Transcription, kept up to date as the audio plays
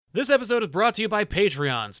This episode is brought to you by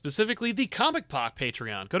Patreon, specifically the Comic Pop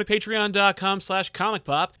Patreon. Go to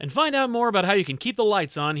patreon.com/comicpop and find out more about how you can keep the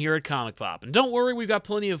lights on here at Comic Pop. And don't worry, we've got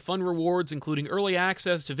plenty of fun rewards, including early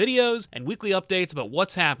access to videos and weekly updates about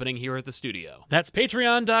what's happening here at the studio. That's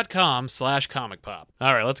patreon.com/comicpop.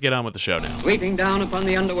 All right, let's get on with the show now. Sweeping down upon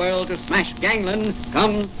the underworld to smash gangland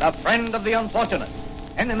comes the friend of the unfortunate,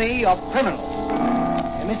 enemy of criminals.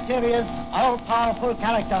 A mysterious, all-powerful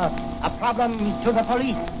character, a problem to the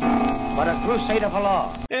police, but a crusader for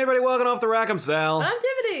law. Hey everybody, welcome off the rack. I'm Sal. I'm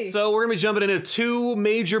Tiffany. So we're going to be jumping into two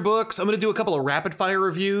major books. I'm going to do a couple of rapid-fire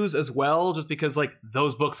reviews as well, just because,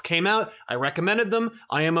 those books came out. I recommended them.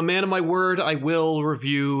 I am a man of my word. I will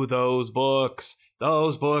review those books.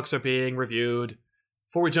 Those books are being reviewed.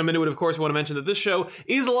 Before we jump into it, of course, we want to mention that this show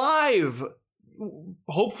is live.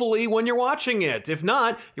 Hopefully when you're watching it. If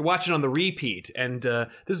not, you're watching on the repeat. And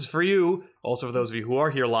this is for you. Also for those of you who are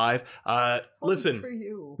here live. Listen. For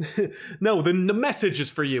you. No, the message is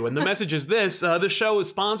for you. And the message is this. The show is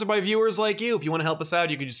sponsored by viewers like you. If you want to help us out,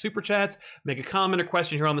 you can do super chats, make a comment or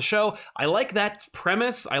question here on the show. I like that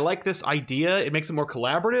premise. I like this idea. It makes it more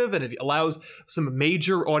collaborative and it allows some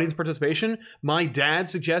major audience participation. My dad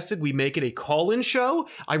suggested we make it a call-in show.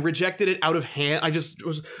 I rejected it out of hand. I just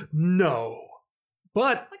was, no.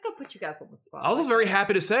 But I could put you guys on the spot. I was also very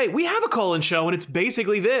happy to say we have a call-in show, and it's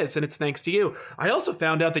basically this, and it's thanks to you. I also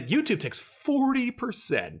found out that YouTube takes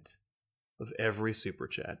 40% of every super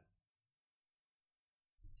chat.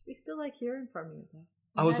 We still like hearing from you, though.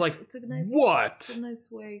 I was like, it's a nice, what? It's a nice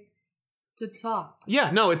way to talk.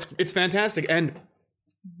 Yeah, no, it's fantastic, and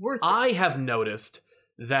Worth it. I have noticed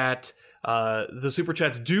that the super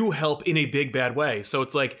chats do help in a big bad way. So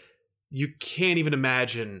it's like you can't even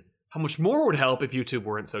imagine how much more would help if YouTube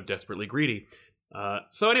weren't so desperately greedy.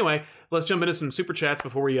 So anyway, let's jump into some super chats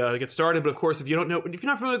before we get started. But of course, if you're not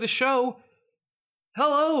familiar with the show,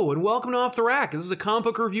 hello and welcome to Off the Rack. This is a comic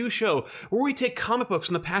book review show where we take comic books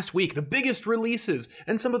from the past week, the biggest releases,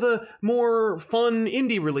 and some of the more fun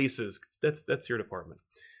indie releases. That's your department.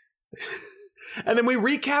 And then we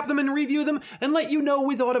recap them and review them and let you know what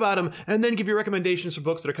we thought about them, and then give you recommendations for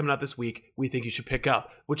books that are coming out this week we think you should pick up,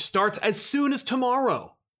 which starts as soon as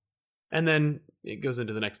tomorrow. And then it goes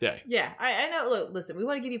into the next day. Yeah, I know. Look, listen, we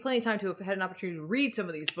want to give you plenty of time to have had an opportunity to read some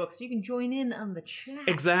of these books so you can join in on the chat.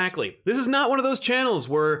 Exactly. This is not one of those channels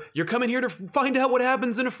where you're coming here to find out what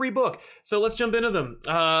happens in a free book. So let's jump into them.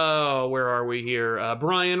 Oh, where are we here?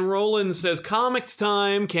 Brian Rowland says, comics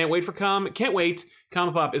time. Can't wait. Comic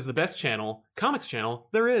Pop is the best comics channel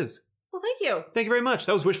there is. Well, thank you. Thank you very much.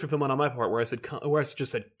 That was wish fulfillment on my part where I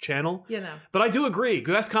just said channel. You know. But I do agree.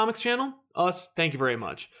 Best comics channel? Us. Thank you very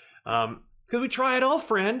much. Because we try it all,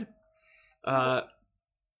 friend. There's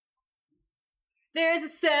a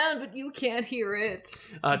sound, but you can't hear it.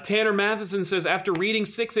 Tanner Matheson says, after reading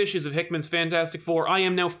 6 issues of Hickman's Fantastic Four, I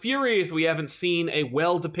am now furious we haven't seen a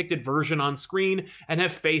well-depicted version on screen and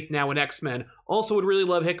have faith now in X-Men. Also would really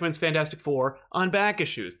love Hickman's Fantastic Four on back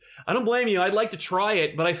issues. I don't blame you. I'd like to try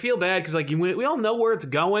it, but I feel bad because we all know where it's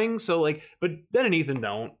going. So but Ben and Ethan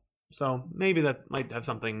don't. So maybe that might have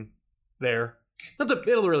something there.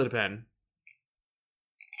 It'll really depend.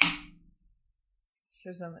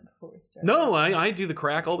 Should have done that before we started. No, I do the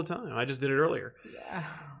crack all the time. I just did it earlier. Yeah.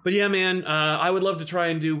 But yeah, man, I would love to try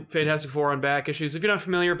and do Fantastic Four on back issues. If you're not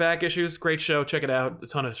familiar with back issues, great show. Check it out. A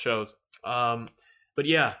ton of shows. But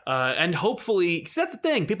yeah, and hopefully, because that's the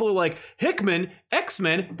thing. People are like, Hickman,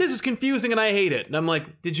 X-Men, this is confusing and I hate it. And I'm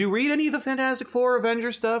like, did you read any of the Fantastic Four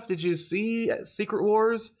Avengers stuff? Did you see Secret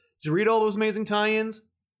Wars? Did you read all those amazing tie-ins?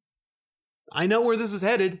 I know where this is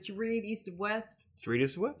headed. Did you read East of West? Did you read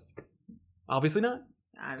East of West? Obviously not.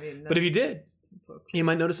 I mean, but if you did, you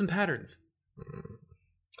might notice some patterns.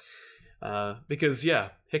 Because yeah,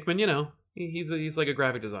 Hickman, he's like a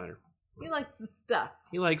graphic designer. He likes the stuff.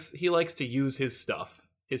 He likes to use his stuff,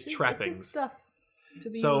 his trappings. It's his stuff to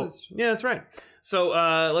be used. Yeah, that's right. So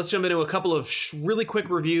let's jump into a couple of really quick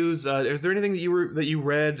reviews. Is there anything that you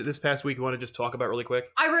read this past week you want to just talk about really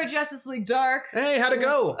quick? I read Justice League Dark. Hey, how'd it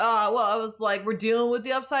go? Well, I was like, we're dealing with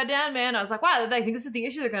the Upside Down Man. I was like, wow, I think this is the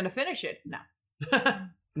issue. They're going to finish it. No.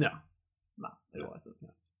 No, it wasn't. No.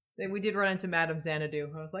 We did run into Madame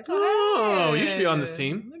Xanadu. I was like, oh, hey, you should be on this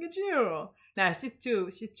team. Look at you. No, she's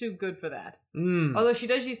too good for that. Mm. Although she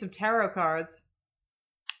does use some tarot cards.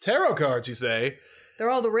 Tarot cards, you say? They're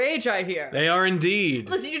all the rage, I hear. They are indeed.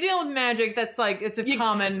 Listen, you're dealing with magic. That's like, it's a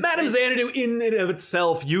common... Madame Xanadu in and of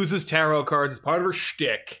itself uses tarot cards as part of her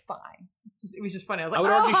shtick. Fine. It was just funny. I was like, I would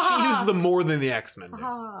argue she uses them more than the X-Men do.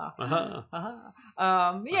 Yeah,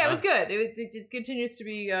 it was good. It continues to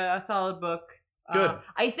be a solid book. Good.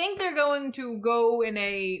 I think they're going to go in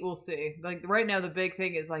we'll see. Like right now, the big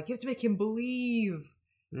thing is like you have to make him believe.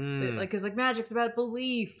 Mm. Like, cause like magic's about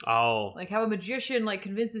belief. Oh. Like how a magician like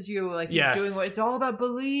convinces you like he's Yes. doing what it's all about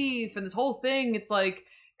belief, and this whole thing it's like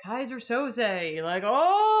Kaiser Soze, like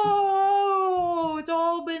oh, it's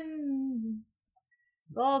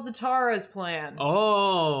all Zatara's plan.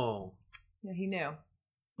 Oh. Yeah, he knew.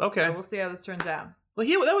 Okay. So we'll see how this turns out. Well,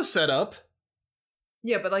 that was set up.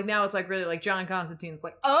 Yeah, but like now it's like really like John Constantine's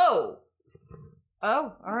like oh,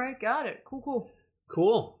 all right, got it, cool.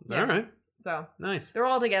 Cool. Yeah. All right. So Nice. they're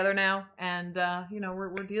all together now, and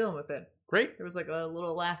we're dealing with it. Great. There was like a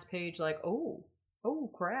little last page, like oh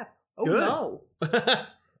crap, oh Good. no,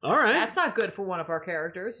 All right. that's not good for one of our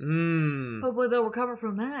characters. Mm, Hopefully they'll recover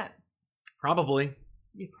from that. probably.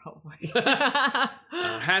 Yeah, probably.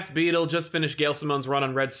 Hats Beetle just finished Gail Simone's run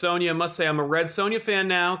on Red Sonja. Must say I'm a Red Sonja fan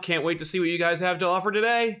now. Can't wait to see what you guys have to offer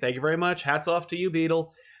today. Thank you very much. Hats off to you,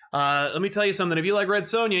 Beetle. Let me tell you something. If you like Red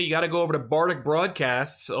Sonja, you got to go over to Bardic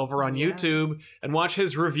Broadcasts over on Yes. YouTube and watch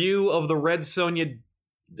his review of the Red Sonja.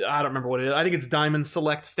 I don't remember what it is. I think it's Diamond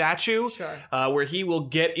Select statue. Sure. Where he will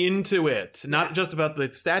get into it. Not just about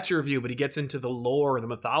the statue review, but he gets into the lore, the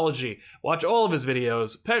mythology. Watch all of his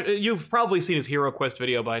videos. You've probably seen his Hero Quest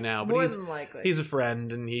video by now, but More than likely. he's a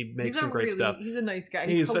friend and he makes some great stuff. He's a nice guy.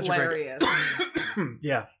 He's He's such a great- hilarious.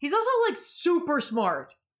 Yeah. He's also like super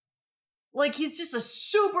smart. Like he's just a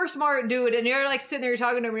super smart dude, and you're like sitting there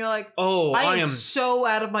talking to him, and you're like, Oh, I I am am. so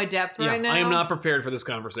out of my depth Yeah, right now. I am not prepared for this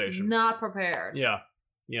conversation. Not prepared. Yeah.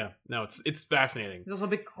 Yeah. No, it's fascinating. He's also a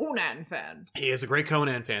big Conan fan. He is a great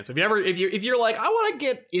Conan fan. So if you're like, I want to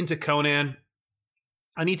get into Conan,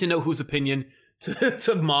 I need to know whose opinion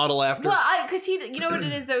to model after. Well, because you know what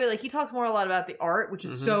it is though. Like he talks more a lot about the art, which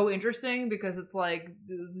is Mhm. so interesting because it's like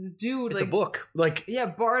this dude, It's like a book. Like yeah,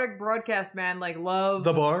 Bardic Broadcast man, like loves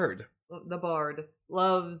the Bard. The Bard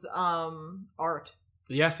loves art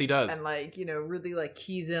Yes, he does. and like really like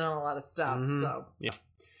keys in on a lot of stuff. Mhm. So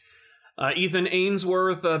Ethan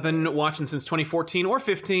Ainsworth, I've been watching since 2014 or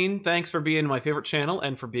 15. Thanks for being my favorite channel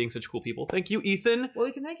and for being such cool people. Thank you, Ethan. well,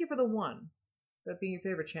 we can thank you for the one that being your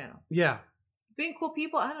favorite channel. Yeah, Being cool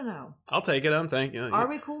people, I don't know. I'll take it. Thank you. Are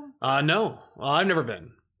we cool? No, I've never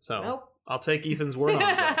been. So Nope. I'll take Ethan's word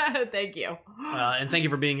on it. Thank you. And thank you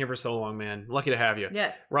for being here for so long, man. Lucky to have you.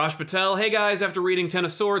 Yes. Raj Patel, hey guys, after reading Ten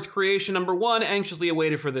of Swords, creation number 1, anxiously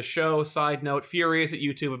awaited for this show. Side note, furious at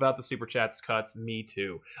YouTube about the Super Chats cuts. Me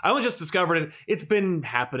too. I only just discovered it. It's been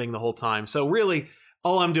happening the whole time. So really,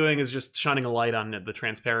 all I'm doing is just shining a light on the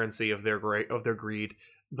transparency of their greed.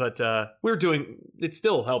 But it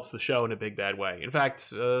still helps the show in a big bad way. In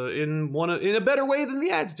fact, in a better way than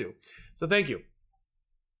the ads do. So thank you.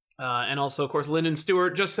 And also, of course, Lyndon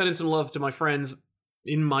Stewart, just sending some love to my friends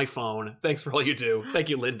in my phone. Thanks for all you do. Thank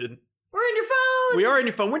you, Lyndon. We're in your phone. We are in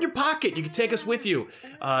your phone. We're in your pocket. You can take us with you.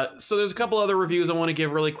 So there's a couple other reviews I want to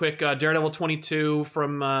give really quick. Daredevil 22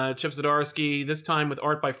 from Chip Zdarsky, this time with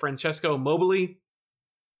art by Francesco Mobili.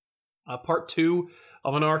 Part 2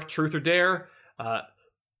 of an arc, Truth or Dare.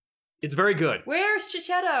 It's very good. Where's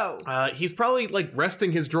Chichetto? He's probably like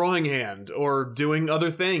resting his drawing hand or doing other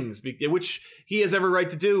things, which he has every right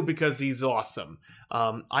to do because he's awesome.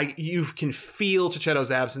 You can feel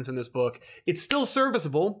Chichetto's absence in this book. It's still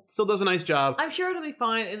serviceable. Still does a nice job. I'm sure it'll be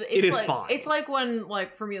fine. It is like, fine. It's like when,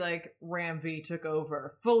 like, for me, like, Ram V took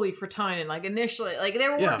over fully for Tynan. Like, initially, like, they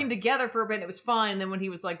were Yeah. working together for a bit and it was fine. And then when he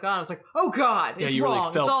was, like, gone, I was like, oh, God, Yeah, it's you really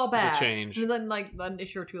wrong. felt It's all the bad. change. And then, like, an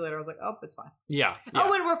issue or two later, I was like, oh, it's fine. Yeah.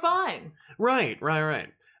 Oh, and we're fine. Right.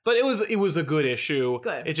 But it was a good issue.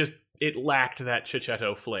 Good. It lacked that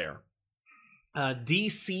Chichetto flair.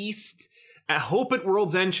 Deceased. Hope at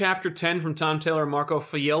World's End Chapter 10 from Tom Taylor and Marco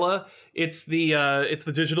Fiella. It's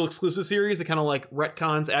the digital exclusive series that kind of like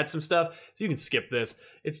retcons, add some stuff. So you can skip this.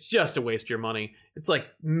 It's just a waste of your money. It's like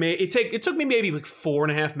it took me maybe like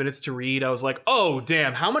 4.5 minutes to read. I was like, oh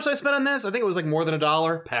damn, how much I spent on this? I think it was like more than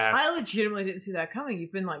 $1. Pass. I legitimately didn't see that coming.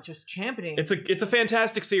 You've been, like, just championing. It's a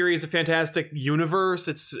fantastic series, a fantastic universe.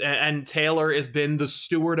 And Taylor has been the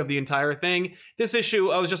steward of the entire thing. This issue,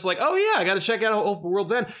 I was just like, oh yeah, I got to check out Hope at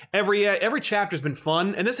World's End. Every chapter's been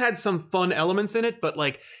fun, and this had some fun elements in it, but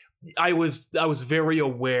like I was very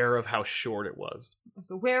aware of how short it was.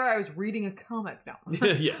 So where I was reading a comic now.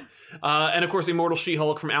 Yeah. And of course, Immortal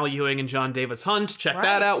She-Hulk from Al Ewing and John Davis Hunt. Check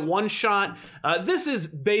that Right. out. One shot. This is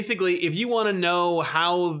basically, if you want to know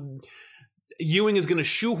how Ewing is going to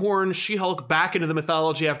shoehorn She-Hulk back into the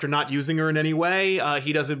mythology after not using her in any way,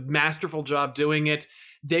 he does a masterful job doing it.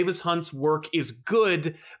 Davis Hunt's work is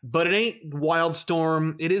good, but it ain't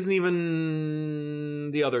Wildstorm. It isn't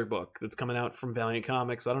even the other book that's coming out from Valiant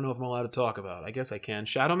Comics. I don't know if I'm allowed to talk about. I guess I can.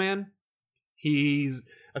 Shadow Man?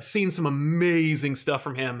 I've seen some amazing stuff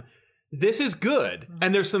from him. This is good,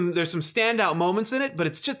 and there's some standout moments in it, but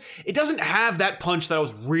it doesn't have that punch that I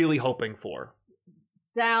was really hoping for.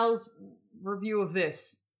 Sal's review of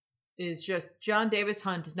this is just John Davis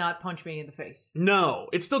Hunt does not punch me in the face. No,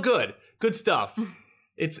 it's still good stuff.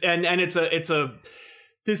 It's a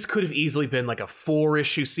this could have easily been like a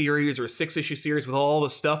 4-issue series or a 6-issue series with all the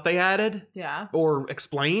stuff they added, or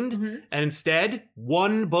explained, and instead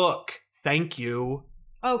 1 book. Thank you.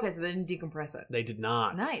 Oh, okay, so they didn't decompress it. They did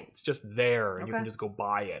not. Nice. It's just there, and you can just go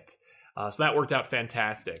buy it. So that worked out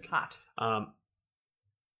fantastic. Hot.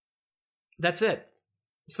 That's it.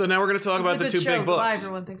 So now we're going to talk about the 2 big books. Bye,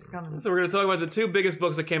 everyone. Thanks for coming. So we're going to talk about the 2 biggest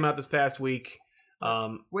books that came out this past week.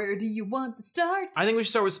 Where do you want to start? I think we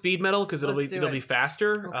should start with Speed Metal because it'll be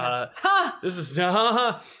faster. Okay. This is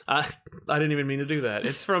I didn't even mean to do that.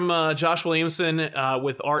 It's from Josh Williamson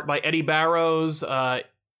with art by Eddie Barrows, Aber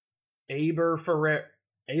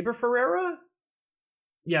Ferreira?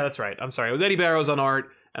 Yeah, that's right. I'm sorry. It was Eddie Barrows on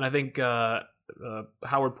art, and I think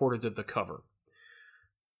Howard Porter did the cover.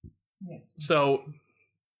 Yes. So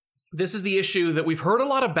this is the issue that we've heard a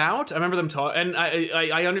lot about. I remember them talk, and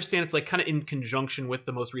I understand it's like kind of in conjunction with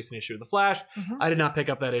the most recent issue of The Flash. I did not pick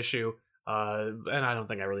up that issue, and I don't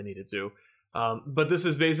think I really needed to. But this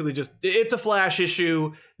is basically it's a Flash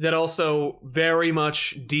issue that also very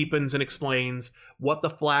much deepens and explains what the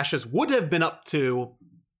Flashes would have been up to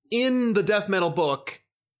in the Death Metal book.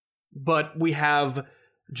 But we have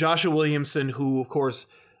Joshua Williamson, who, of course,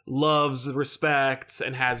 loves, respects,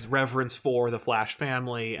 and has reverence for the Flash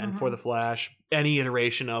family and for the Flash, any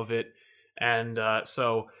iteration of it. And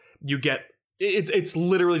so you get it's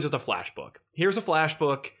literally just a Flash book. Here's a Flash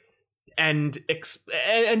book, and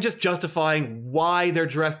just justifying why they're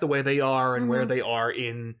dressed the way they are and where they are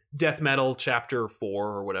in Death Metal Chapter 4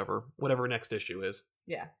 or whatever next issue is.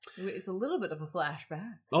 Yeah, it's a little bit of a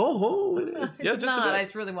flashback. Oh, it is. It's not. I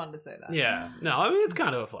just really wanted to say that. Yeah, no, I mean it's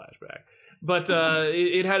kind of a flashback. But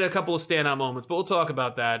it had a couple of standout moments, but we'll talk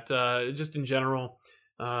about that. Just in general,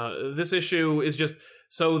 this issue is just,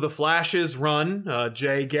 so the Flashes run,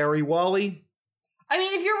 J. Gary Wally. I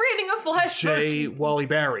mean, if you're reading a Flash J. book... Wally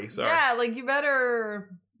Barry, sorry. Yeah, like, you better...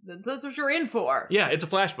 That's what you're in for. Yeah, it's a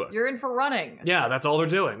Flash book. You're in for running. Yeah, that's all they're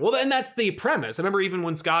doing. Well, and that's the premise. I remember even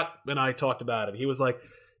when Scott and I talked about it, he was like,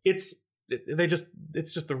 it's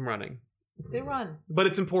just them running. They run. But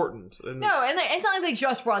it's important. And no, and it's not like they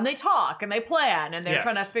just run. They talk and they plan and they're Yes.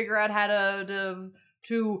 trying to figure out how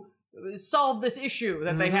to solve this issue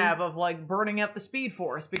that they have of like burning out the Speed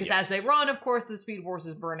Force. Because as they run, of course, the Speed Force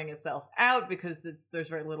is burning itself out because there's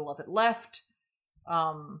very little of it left.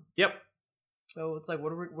 Yep. So it's like,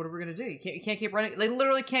 what are we gonna do? You can't keep running. They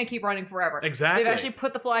literally can't keep running forever. Exactly. They've actually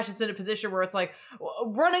put the Flashes in a position where it's like,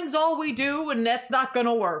 running's all we do, and that's not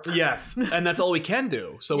gonna work. Yes, and that's all we can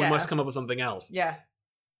do. So we Yeah. must come up with something else. Yeah.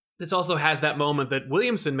 This also has that moment that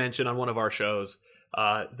Williamson mentioned on one of our shows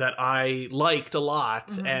that I liked a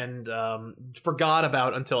lot and forgot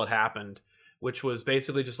about until it happened, which was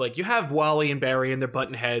basically just like, you have Wally and Barry and they're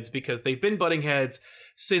button heads because they've been butting heads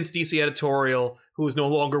since DC Editorial, who is no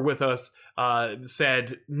longer with us,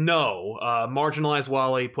 said no, marginalize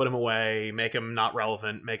Wally, put him away, make him not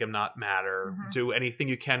relevant, make him not matter, do anything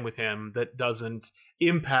you can with him that doesn't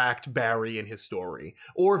impact Barry and his story,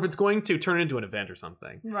 or if it's going to turn into an event or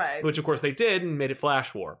something. Right. Which of course they did and made it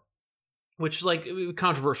Flash War, which is like a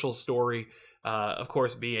controversial story, of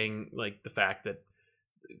course, being like the fact that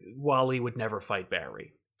Wally would never fight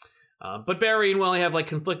Barry. But Barry and Wally have like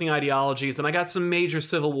conflicting ideologies, and I got some major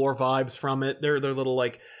Civil War vibes from it. They're little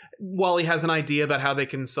like, Wally has an idea about how they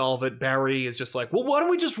can solve it. Barry is just like, well, why don't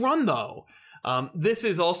we just run though? This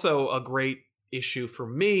is also a great issue for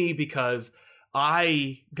me because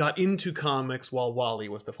I got into comics while Wally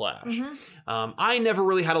was the Flash. I never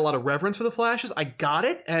really had a lot of reverence for the Flashes. I got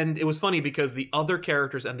it, and it was funny because the other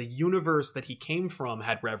characters and the universe that he came from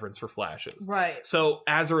had reverence for Flashes. Right. So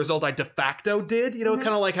as a result, I de facto did, kind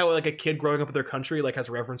of like how like a kid growing up in their country like has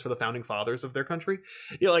reverence for the founding fathers of their country.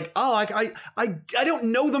 You're like, oh, I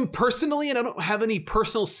don't know them personally, and I don't have any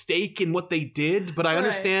personal stake in what they did, but I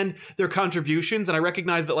understand their contributions, and I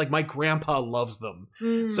recognize that like my grandpa loves them.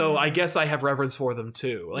 So I guess I have reverence for them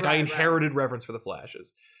too. Like I inherited reverence for the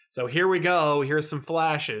Flashes. So here we go. Here's some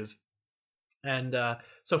Flashes. And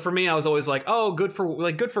so for me, I was always like, oh, good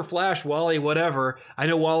for Flash, Wally, whatever. I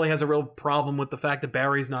know Wally has a real problem with the fact that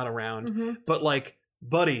Barry's not around, but like,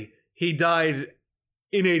 buddy, he died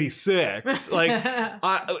in 86. Like,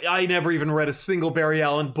 I never even read a single Barry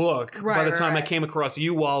Allen book by the time I came across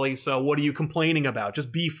you, Wally. So what are you complaining about?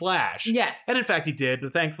 Just be Flash. Yes. And in fact, he did.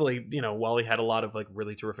 But thankfully, Wally had a lot of like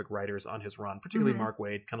really terrific writers on his run, particularly Mark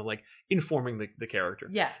Waid, kind of like informing the character.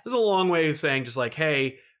 Yes. There's a long way of saying just like,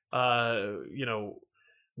 hey,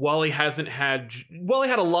 Wally had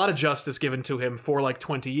a lot of justice given to him for like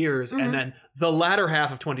 20 years. And then the latter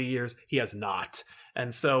half of 20 years, he has not.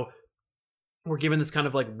 And so we're given this kind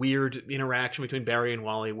of like weird interaction between Barry and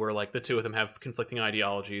Wally where like the two of them have conflicting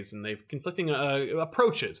ideologies and they've conflicting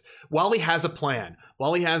approaches. Wally has a plan.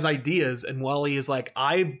 Wally has ideas, and Wally is like,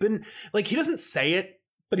 he doesn't say it,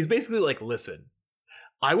 but he's basically like, listen,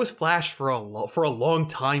 I was Flash for a long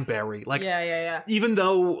time, Barry. Like, yeah. Even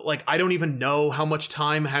though like I don't even know how much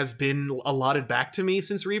time has been allotted back to me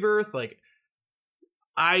since Rebirth, like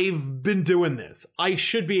I've been doing this. I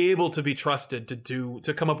should be able to be trusted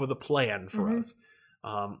to come up with a plan for us.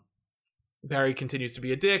 Barry continues to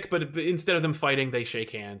be a dick, but instead of them fighting, they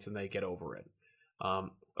shake hands and they get over it.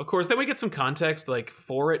 Of course, then we get some context like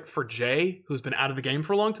for Jay, who's been out of the game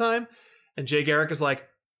for a long time, and Jay Garrick is like,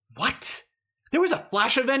 "What? There was a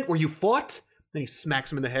Flash event where you fought?" Then he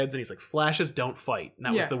smacks him in the heads and he's like, "Flashes don't fight." And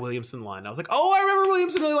that was the Williamson line. I was like, "Oh, I remember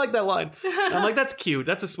Williamson really liked that line." And I'm like, "That's cute.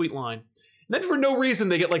 That's a sweet line." And then for no reason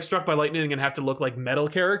they get like struck by lightning and have to look like metal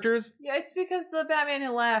characters. Yeah, it's because the Batman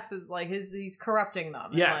Who Laughs is like he's corrupting them.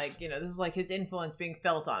 And yes. Like, this is like his influence being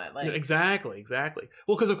felt on it. Like Exactly.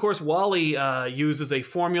 Well, because of course Wally uses a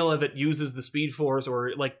formula that uses the Speed Force,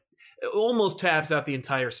 or like almost taps out the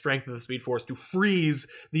entire strength of the Speed Force to freeze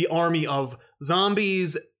the army of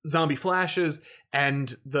zombies, zombie Flashes,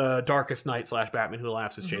 and the Darkest Knight / Batman Who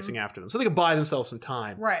Laughs is chasing after them. So they can buy themselves some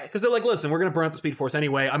time. Right. Because they're like, listen, we're going to burn out the Speed Force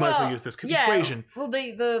anyway. I might as well use this equation. Well,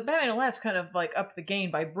 the Batman Who Laughs kind of like upped the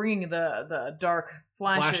game by bringing the Dark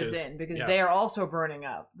Flashes in, because they are also burning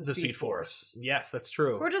up the Speed Force. Yes, that's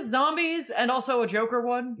true. We're just zombies and also a Joker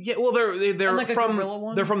one. Yeah, well, they're like from a gorilla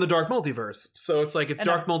one. They're from the Dark Multiverse. So it's like it's And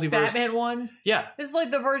Dark a Multiverse. Batman one. Yeah. This is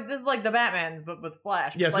like the Batman but with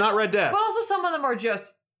Flash. Yeah, it's like, not Red Death. But also some of them are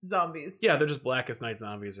just zombies. Yeah, they're just Blackest Night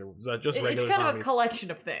zombies, or just regular zombies. It's kind of a collection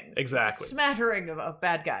of things. Exactly. It's a smattering of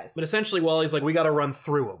bad guys. But essentially, Wally's like, we got to run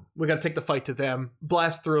through them. We got to take the fight to them,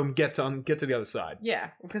 blast through them, get to the other side. Yeah,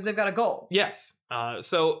 because they've got a goal. Yes.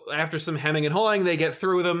 So after some hemming and hawing, they get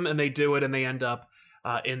through them, and they do it, and they end up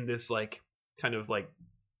in this like kind of like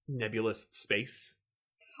nebulous space.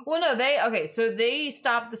 Well, no, so they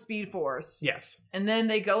stop the Speed Force. Yes. And then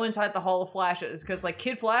they go inside the Hall of Flashes, because like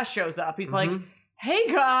Kid Flash shows up. He's like, "Hey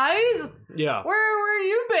guys, yeah, where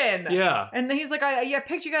you been?" Yeah. And then he's like, I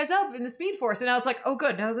picked you guys up in the Speed Force. And now it's like, oh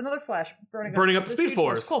good, now there's another Flash burning up the Speed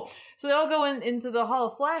Force. Cool. So they all go into the Hall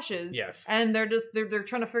of Flashes. Yes. And they're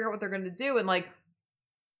trying to figure out what they're going to do. And like,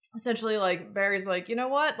 essentially, like, Barry's like, you know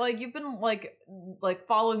what? Like, you've been like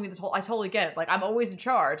following me this whole. I totally get it. Like, I'm always in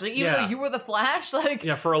charge. Like, even though you were the Flash, like,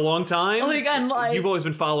 yeah, for a long time. Like, and like, you've always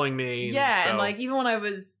been following me. Yeah, so. and like, even when I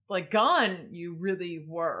was like gone, you really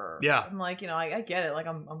were. Yeah. I'm like, I get it. Like,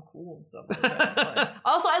 I'm cool and stuff like that. Like,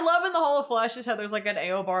 also, I love in the Hall of Flashes how there's like an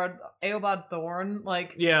Eobard Thorn,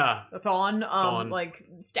 like, a Thawne, like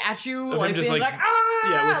statue, of like just being like, ah,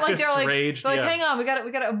 yeah, with like fists they're like, raged. they're like, hang on, we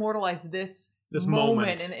gotta immortalize this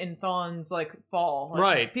moment in Thawne's like fall. Like,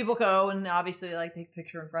 right. People go and obviously like take a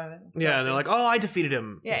picture in front of it. Yeah, and they're like, oh, I defeated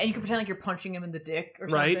him. Yeah, and you can pretend like you're punching him in the dick or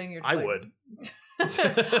right? something. You're just I like, would.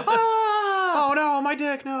 Ah! Oh no, my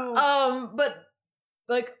dick, no. But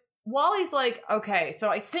like Wally's like, okay, so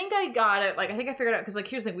I think I got it. Like, I think I figured out, because like,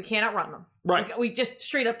 here's the thing, we can't outrun them. Right. We just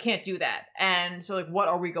straight up can't do that. And so like, what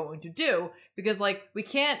are we going to do? Because like, we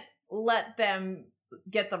can't let them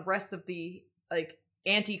get the rest of the like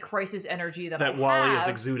anti-crisis energy that Wally is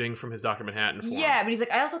exuding from his Dr. Manhattan form. Yeah, but he's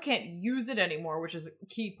like, I also can't use it anymore, which is a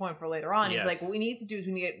key point for later on. Yes. He's like, what we need to do is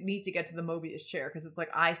we need to get to the Mobius chair, because it's like,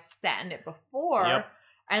 I sat in it before,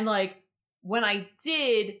 and like, when I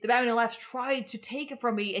did, the Batman Who Laughs tried to take it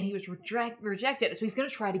from me, and he was rejected. So he's going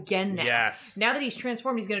to try it again now. Yes. Now that he's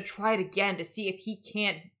transformed, he's going to try it again to see if he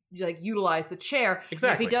can't like utilize the chair.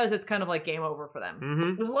 Exactly. And if he does, it's kind of like game over for them.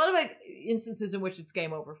 Mm-hmm. There's a lot of like instances in which it's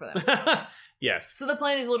game over for them. Yes. So the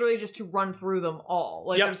plan is literally just to run through them all.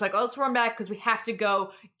 Like, they're just like, oh, let's run back because we have to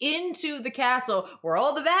go into the castle where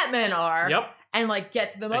all the Batmen are. Yep. And like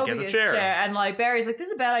get to the Mobius chair. And like Barry's like, this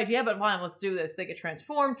is a bad idea, but fine, let's do this. They get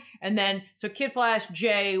transformed. And then so Kid Flash,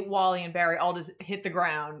 Jay, Wally, and Barry all just hit the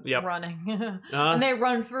ground running. And they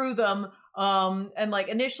run through them. And like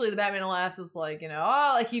initially the Batman Who Laughs was like,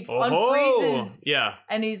 like he unfreezes. Yeah.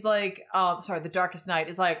 And he's like, the Darkest Knight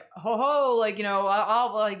is like, ho, like,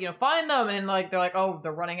 I'll like, find them. And like, they're like, oh,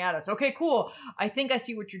 they're running at us. Okay, cool. I think I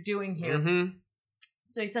see what you're doing here. Mm-hmm.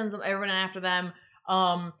 So he sends them everyone after them.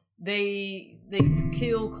 They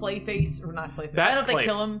kill Clayface, or not Clayface. I don't know if they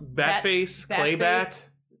kill him. Batface, Claybat.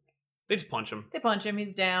 They just punch him. They punch him.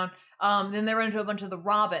 He's down. Then they run into a bunch of the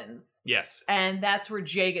Robins. Yes. And that's where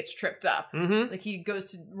Jay gets tripped up. Mm-hmm. Like, he goes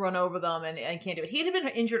to run over them and can't do it. He had been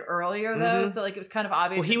injured earlier, though, so, like, it was kind of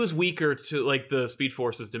obvious. Well, he was weaker to, like, the speed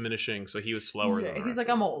force is diminishing, so he was slower than the He's rest like,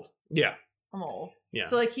 of I'm them. old. Yeah. I'm old. Yeah.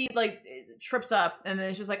 So, like, he, like, trips up, and then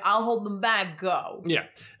it's just like, I'll hold them back, go. Yeah.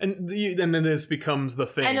 And then this becomes the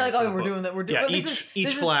thing. And you're like, oh, we're doing that. We're doing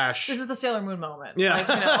each Flash. This is the Sailor Moon moment. Yeah.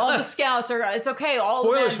 Like, all the scouts are, it's okay. All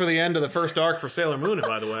Spoilers for the end of the first arc for Sailor Moon,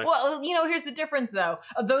 by the way. Well, here's the difference, though.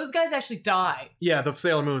 Those guys actually die. Yeah, the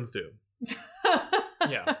Sailor Moons do.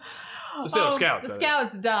 Yeah. The Sailor Scouts. The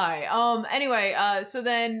Scouts die. Anyway, so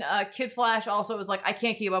then Kid Flash also was like, I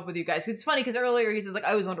can't keep up with you guys. It's funny because earlier he says, like,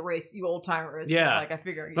 I always wanted to race you old timers. Yeah. It's like, I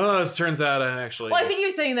figure. Oh, it turns out actually. Well, I think he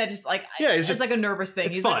was saying that just like, it's just like a nervous thing.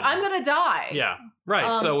 It's He's fun. like, I'm going to die. Yeah.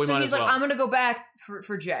 Right. So we might he's as well. like, I'm going to go back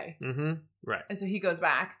for Jay. Mm-hmm. Right. And so he goes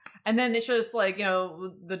back. And then it's just like,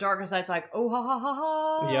 the Darkest Knight's like, oh, ha, ha, ha,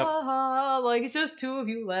 ha, Yep. ha. Like, it's just two of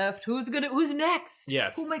you left. Who's next?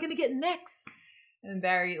 Yes. Who am I going to get next? And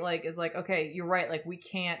Barry, like, is like, okay, you're right. Like, we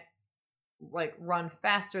can't, like, run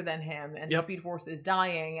faster than him. And the Speed Force is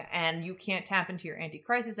dying. And you can't tap into your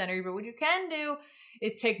anti-crisis energy. But what you can do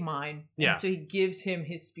is take mine. Yeah. And so he gives him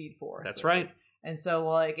his Speed Force. That's right. And so,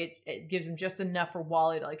 like, it gives him just enough for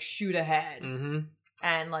Wally to, like, shoot ahead. Mm-hmm.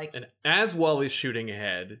 And, like... And as Wally's shooting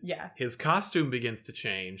ahead, yeah, his costume begins to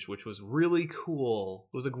change, which was really cool.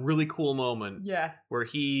 It was a really cool moment. Yeah. Where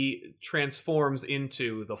he transforms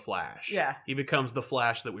into the Flash. Yeah. He becomes the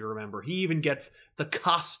Flash that we remember. He even gets the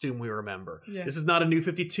costume we remember. Yeah. This is not a New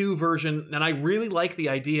 52 version, and I really like the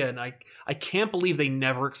idea, and I can't believe they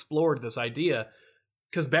never explored this idea.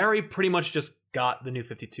 Because Barry pretty much just got the New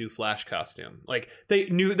 52 Flash costume. Like,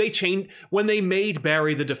 they changed, when they made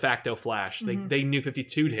Barry the de facto Flash, they New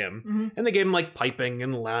 52'd him, and they gave him, like, piping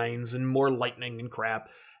and lines and more lightning and crap,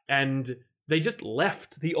 and they just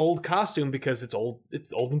left the old costume because it's old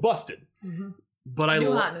and busted. Mm-hmm. But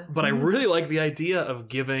I really like the idea of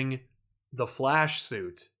giving the Flash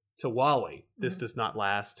suit to Wally. This does not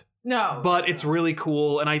last. No. But it's really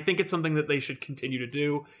cool, and I think it's something that they should continue to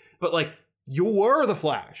do. But, like, you were the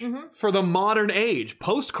Flash for the modern age.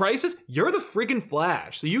 Post-crisis, you're the friggin'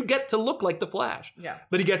 Flash. So you get to look like the Flash. Yeah.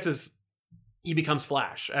 But he becomes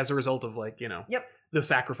Flash as a result of, like, the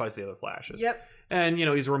sacrifice of the other Flashes. Yep. And,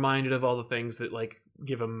 he's reminded of all the things that, like,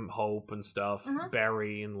 give him hope and stuff.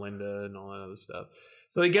 Barry and Linda and all that other stuff.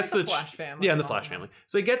 So he gets to the Flash family. Yeah, and the Flash family.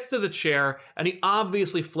 So he gets to the chair, and he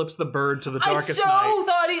obviously flips the bird to the Darkest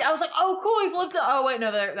Night. I was like, oh, cool, he flipped it. Oh, wait,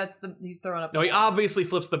 no, he's throwing up. No, he obviously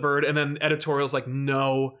flips the bird, and then editorial's like,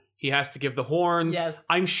 no, he has to give the horns. Yes.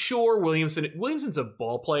 I'm sure Williamson's a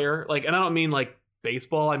ball player. Like, and I don't mean, like,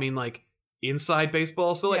 baseball. I mean, like, inside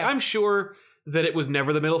baseball. So, like, I'm sure that it was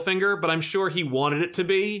never the middle finger, but I'm sure he wanted it to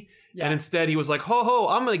be. Yeah. And instead he was like, ho,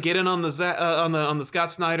 I'm going to get in on the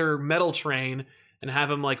Scott Snyder metal train and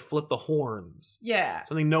have him, like, flip the horns. Yeah.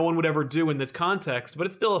 Something no one would ever do in this context, but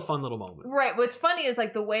it's still a fun little moment. Right. What's funny is,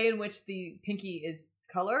 like, the way in which the Pinky is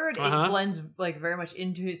colored, it blends, like, very much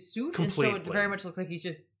into his suit. Completely. And so it very much looks like he's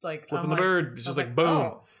just, like... flipping the bird. It's just like, boom.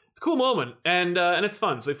 Oh. It's a cool moment. And it's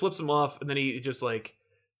fun. So he flips him off, and then he just, like,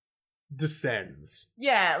 descends.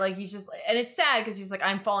 Yeah, like, he's just... And it's sad, because he's like,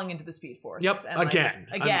 I'm falling into the Speed Force. Yep, and, like, again.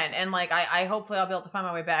 And, like, I hopefully I'll be able to find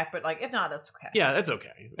my way back, but, like, if not, that's okay. Yeah, that's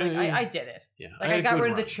okay. Like, I did it. Yeah. Like, I got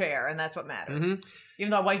rid of the chair, and that's what matters.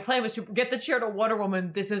 Even though my plan was to get the chair to Wonder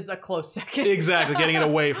Woman, this is a close second. Exactly, getting it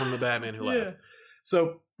away from the Batman Who Laughs.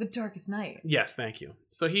 So... The Darkest Night. Yes, thank you.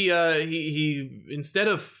 So he instead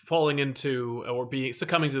of falling into or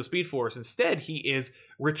succumbing to the Speed Force, instead he is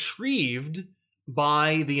retrieved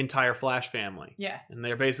by the entire Flash family. Yeah. And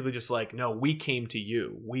they're basically just like, no, we came to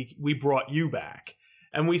you. We brought you back.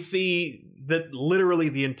 And we see that literally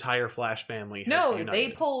the entire Flash family has united. They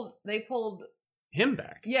pulled him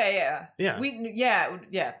back. Yeah.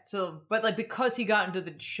 Yeah. So, but, like, because he got into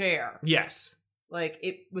the chair. Yes. Like,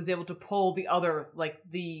 it was able to pull the other, like,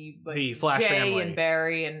 the Flash Jay family and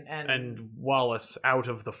Barry and Wallace out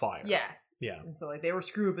of the fire. Yes. Yeah. And so, like, they were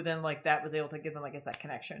screwed, but then, like, that was able to give them, I guess, that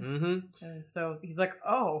connection. Mm-hmm. And so he's like,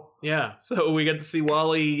 oh. Yeah. So we get to see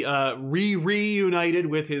Wally reunited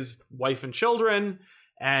with his wife and children,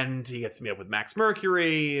 and he gets to meet up with Max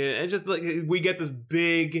Mercury, and just, like, we get this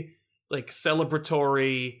big, like,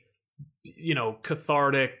 celebratory,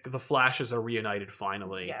 cathartic, the Flashes are reunited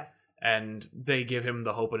finally. Yes. And they give him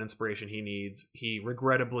the hope and inspiration he needs. He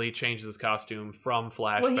regrettably changes his costume from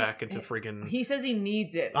Flash back into friggin'... He says he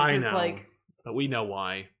needs it. Because, I know, but we know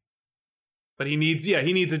why. But he needs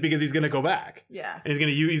it because he's gonna go back. Yeah. And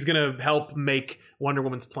he's gonna help make Wonder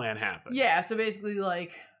Woman's plan happen. Yeah, so basically,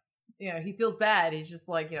 like, he feels bad. He's just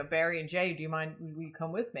like, Barry and Jay, do you mind, will you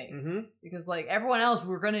come with me? Mm-hmm. Because, like, everyone else,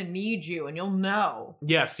 we're gonna need you, and you'll know.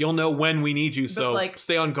 Yes, you'll know when we need you, so like,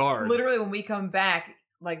 stay on guard. Literally, when we come back,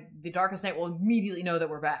 like, the Darkest Night will immediately know that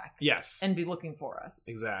we're back. Yes. And be looking for us.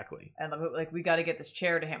 Exactly. And, like, we gotta get this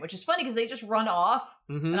chair to him, which is funny because they just run off,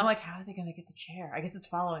 Mm-hmm. and I'm like, how are they gonna get the chair? I guess it's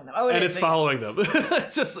following them. Oh, it's following them.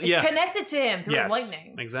 It's connected to him through his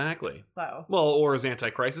lightning. Exactly. So. Well, or his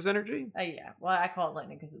anti-crisis energy. Yeah. Well, I call it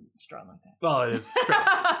lightning because it's strong like that. Well, it is.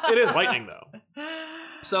 It is lightning, though.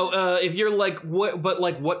 So, if you're like,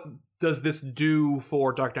 what does this do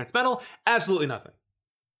for Dark Knight's Metal? Absolutely nothing.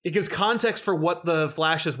 It gives context for what the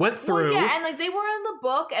Flashes went through. Well, yeah, and like they were in the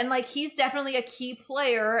book, and like he's definitely a key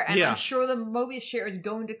player, and Yeah. I'm sure the Mobius share is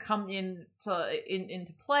going to come into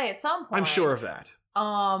play at some point. I'm sure of that.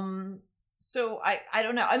 So I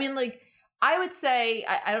don't know. I mean, like, I would say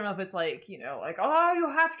I don't know if it's like, like, oh, you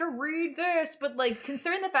have to read this, but like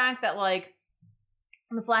considering the fact that like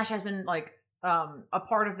the Flash has been like a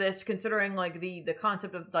part of this, considering like the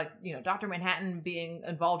concept of like, Dr. Manhattan being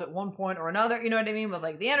involved at one point or another, you know what I mean, with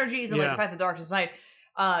like the energies and like the fact that Darkest Night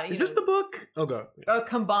is this the book? Oh, go.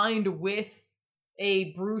 Combined with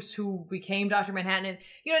a Bruce who became Dr. Manhattan, and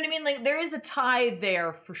you know what I mean, like there is a tie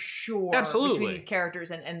there for sure. Absolutely. Between these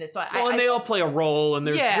characters and this. So and they all play a role, and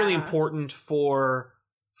there's really important for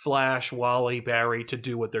Flash, Wally, Barry to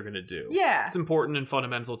do what they're going to do. Yeah, it's important and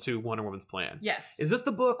fundamental to Wonder Woman's plan. Yes. Is this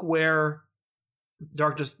the book where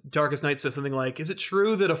Darkest Night says something like, "Is it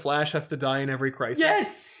true that a Flash has to die in every crisis?"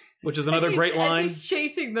 Yes, which is another great line. As he's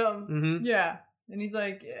chasing them. Mm-hmm. Yeah, and he's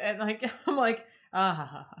like, and like I'm like,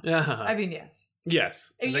 I mean, yes.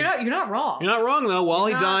 Yes. You're not wrong. You're not wrong though.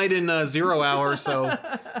 Wally died in 0 hour, so.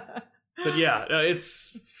 But yeah,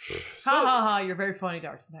 it's. You're very funny,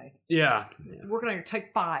 Darkest Night. Yeah. Working on your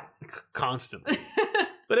type 5 constantly.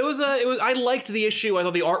 But it was. I liked the issue. I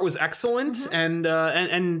thought the art was excellent and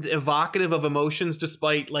evocative of emotions,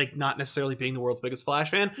 despite like not necessarily being the world's biggest Flash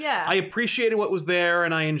fan. Yeah. I appreciated what was there,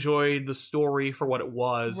 and I enjoyed the story for what it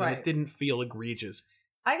was, right. And it didn't feel egregious.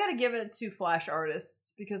 I gotta give it to Flash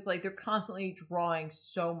artists because like they're constantly drawing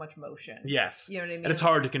so much motion. Yes. You know what I mean? And it's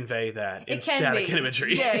hard to convey that in static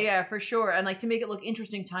imagery. Yeah, for sure. And like to make it look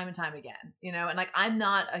interesting time and time again, and like I'm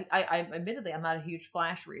not, I admittedly, I'm not a huge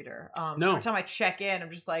Flash reader. No. So every time I check in,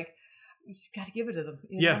 I'm just like, you just gotta give it to them.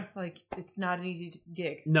 You know? Like it's not an easy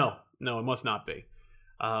gig. No, it must not be.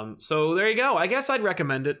 So there you go. I guess I'd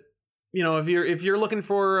recommend it. If you're looking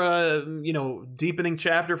for deepening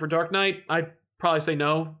chapter for Dark Knight, I'd probably say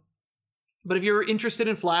no. But if you're interested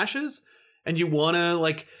in Flashes and you want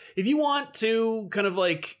to kind of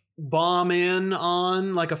like bomb in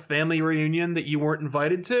on like a family reunion that you weren't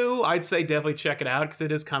invited to, I'd say definitely check it out because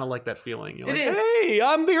it is kind of like that feeling. You're like, hey,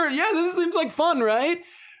 I'm here. Yeah, this seems like fun, right?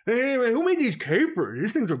 Hey, who made these capers?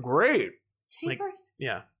 These things are great. Capers? Like,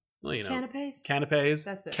 yeah. Well, Canapes.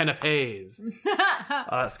 That's it. Canapes.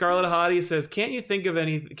 Scarlet Hottie says, can't think of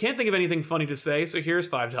anything funny to say, so here's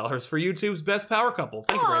 $5 for YouTube's best power couple.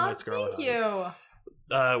 Thank you very much, Scarlet. Thank you.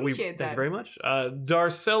 Thank you very much.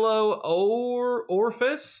 Darcello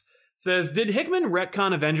Orphis says, did Hickman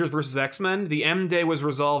retcon Avengers vs. X-Men? The M-Day was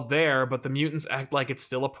resolved there, but the mutants act like it's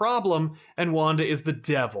still a problem, and Wanda is the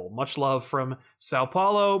devil. Much love from Sao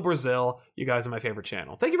Paulo, Brazil. You guys are my favorite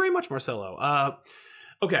channel. Thank you very much, Marcelo.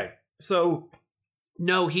 Okay, so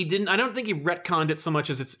no, he didn't. I don't think he retconned it so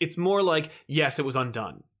much as it's more like, yes, it was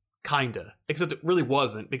undone. Kinda. Except it really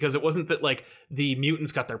wasn't, because it wasn't that like the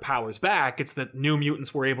mutants got their powers back. It's that new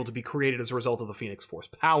mutants were able to be created as a result of the Phoenix Force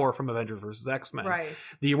power from Avengers vs. X-Men. Right.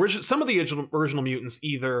 Some of the original mutants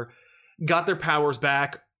either got their powers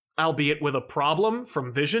back, albeit with a problem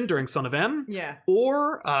from Vision during Son of M. Yeah.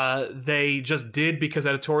 Or they just did because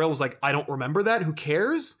editorial was like, I don't remember that. Who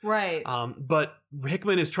cares? Right. But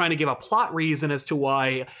Hickman is trying to give a plot reason as to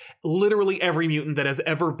why literally every mutant that has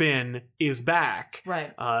ever been is back.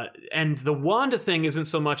 Right. And the Wanda thing isn't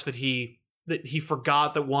so much that he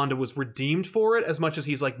forgot that Wanda was redeemed for it, as much as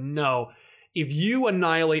he's like, no, if you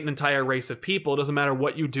annihilate an entire race of people, it doesn't matter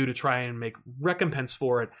what you do to try and make recompense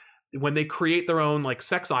for it. When they create their own like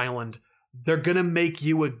sex island, they're gonna make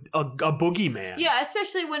you a boogeyman. Yeah,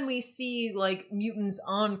 especially when we see like mutants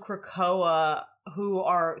on Krakoa who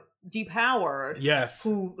are depowered. Yes.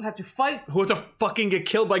 Who have to fight. Who have to fucking get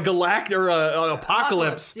killed by Galactus or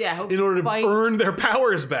Apocalypse. Yeah. In order to earn their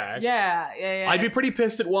powers back. Yeah. I'd be pretty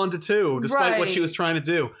pissed at Wanda too, despite what she was trying to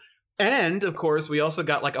do. And of course, we also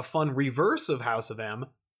got like a fun reverse of House of M.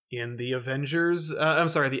 in the Avengers. I'm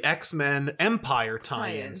sorry, the X-Men Empire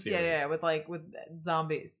tie-in Tie-ins. series. Yeah, with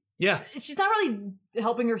zombies. Yeah. She's not really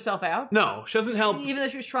helping herself out. No, she doesn't help. Even though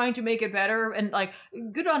she was trying to make it better, and like,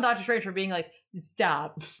 good on Doctor Strange for being like,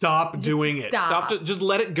 stop. Stop Just doing it. stop. Just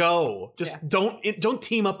let it go. Just don't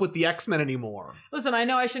team up with the X-Men anymore. Listen, I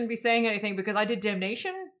know I shouldn't be saying anything because I did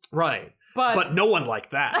Damnation, Right. but But no one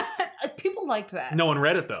liked that. people liked that. No one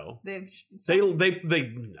read it though. They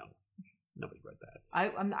No. Nobody read that.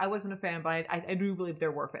 I wasn't a fan, but I do believe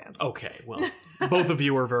there were fans. Okay, well, both of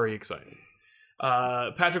you are very exciting.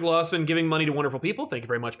 Patrick Lawson giving money to wonderful people. Thank you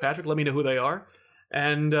very much, Patrick. Let me know who they are.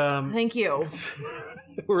 And Thank you.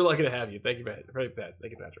 we're lucky to have you. Thank you, Patrick.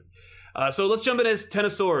 Thank you, Patrick. So let's jump in as Ten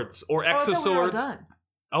of Swords or X of I thought we were all Swords. done.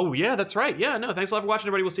 Oh yeah, that's right. Yeah, no, thanks a lot for watching,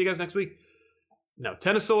 everybody. We'll see you guys next week. No,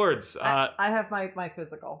 Ten of Swords. I have my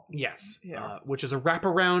physical. Yes, Yeah. which is a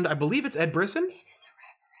wraparound. I believe it's Ed Brisson. It is a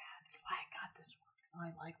wraparound. That's why I got this one, because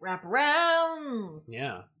I like wraparounds.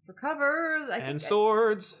 Yeah, For covers. and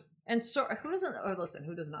swords. And sword. Who doesn't? Oh, listen.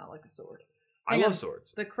 Who does not like a sword? I Hang love on.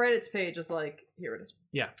 swords. The credits page is like, here it is.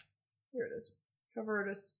 Yeah. Here it is. Cover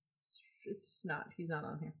it is. It's not. He's not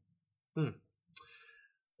on here. Hmm.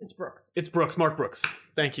 It's Brooks. It's Brooks, Mark Brooks.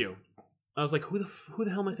 Thank you. I was like, who the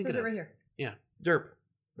hell am I It thinking says it of? right here. Yeah, Derp. It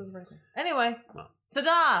says it right there. Anyway, Well.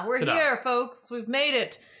 ta-da! We're Ta-da. here, folks. We've made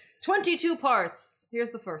it. 22 parts.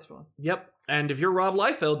 Here's the first one. Yep. And if you're Rob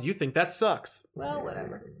Liefeld, you think that sucks. Well,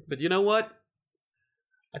 whatever. But you know what?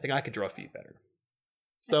 I think I could draw feet better.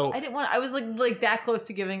 So I didn't want. I was like that close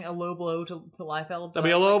to giving a low blow to Liefeld. that'll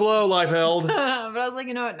be a low blow, Liefeld. but I was like,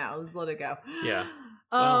 you know what? No, let's let it go. Yeah.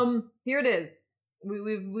 Here it is.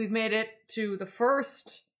 We've made it to the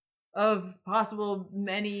first of possible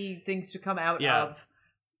many things to come out Yeah. of,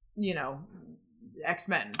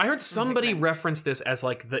 X-Men. I heard somebody Hickman. reference this as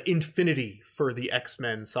like the infinity for the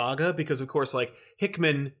X-Men saga because of course like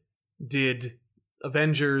Hickman did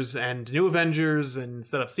Avengers and New Avengers and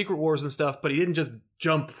set up Secret Wars and stuff, but he didn't just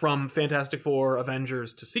jump from Fantastic Four,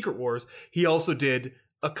 Avengers to Secret Wars. He also did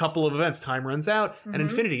a couple of events. Time Runs Out and Mhm.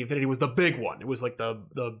 Infinity. Infinity was the big one. It was like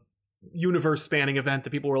the universe spanning event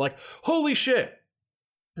that people were like, holy shit.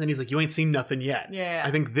 And then he's like, you ain't seen nothing yet. Yeah.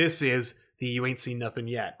 I think this is the you ain't seen nothing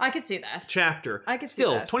yet I could see that. chapter. I could see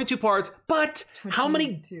Still that. 22 parts, but how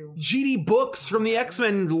many 22. GD books from the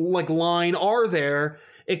X-Men like line are there?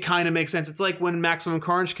 It kind of makes sense. It's like when Maximum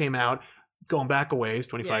Carnage came out, going back a ways,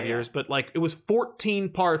 25 Yeah, years, but like it was 14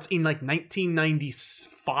 parts in like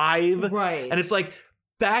 1995. Right. And it's like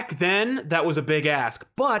back then that was a big ask,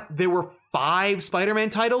 but there were 5 Spider-Man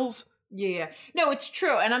titles. Yeah. No, it's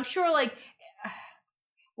true. And I'm sure, like,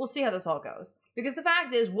 we'll see how this all goes. Because the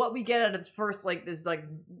fact is, what we get out of this first, like, this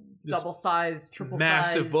double-sized, triple-sized...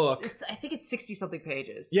 massive book. I think it's 60-something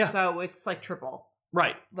pages. Yeah. So it's, like, triple.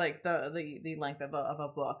 Right. Like, the length of a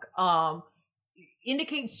book.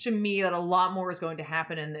 Indicates to me that a lot more is going to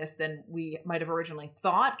happen in this than we might have originally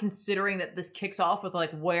thought, considering that this kicks off with,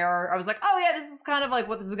 like, where... I was like, oh, yeah, this is kind of, like,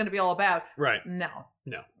 what this is going to be all about. Right. No,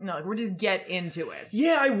 like, we're just get into it.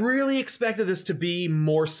 Yeah, I really expected this to be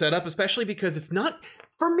more set up, especially because it's not...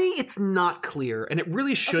 For me, it's not clear, and it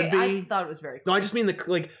really should Okay, be. I thought it was very No, cool. I just mean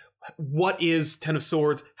what is Ten of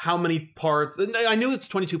Swords? How many parts? And I knew it's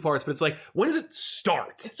 22 parts, but it's like, when does it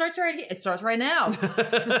start? It starts right here. It starts right now.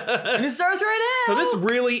 And it starts right So now. this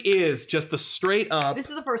really is just the straight up.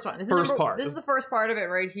 This is the first one. This First is part. This is the first part of it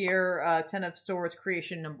right here. Ten of Swords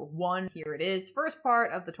creation number 1. Here it is. First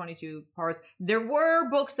part of the 22 parts. There were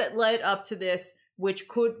books that led up to this, which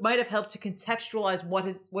might have helped to contextualize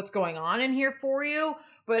what's going on in here for you.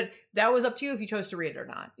 But that was up to you if you chose to read it or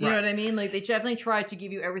not. You know Right. what I mean? Like, they definitely tried to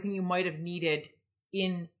give you everything you might have needed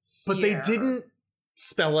in But they here. didn't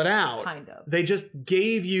spell it out. Kind of. They just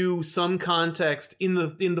gave you some context in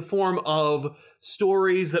the form of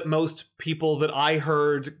stories that most people that I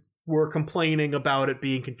heard were complaining about it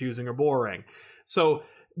being confusing or boring. So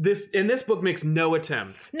this book makes no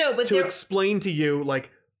attempt No, but to there... explain to you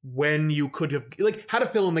like when you could have like how to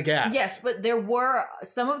fill in the gaps. Yes, but there were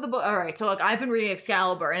some of the book. All right, so like I've been reading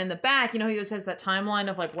Excalibur, and in the back, he always has that timeline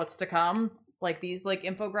of like what's to come, like these like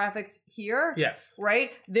infographics here. Yes. Right.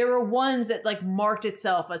 There were ones that like marked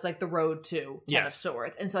itself as like the road to Ten of Yes.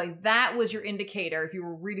 Swords, and so like that was your indicator if you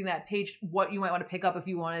were reading that page, what you might want to pick up if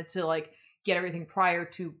you wanted to like get everything prior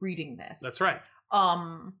to reading this. That's right.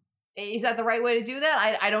 Is that the right way to do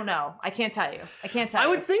that? I don't know. I can't tell you. I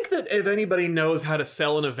would think that if anybody knows how to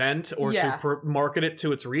sell an event or Yeah. to market it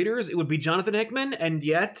to its readers, it would be Jonathan Hickman. And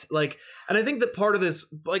yet, and I think that part of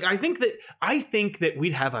this, I think that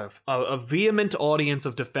we'd have a vehement audience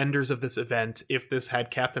of defenders of this event if this had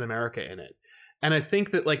Captain America in it. And I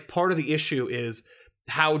think that part of the issue is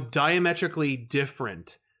how diametrically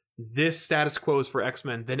different this status quo is for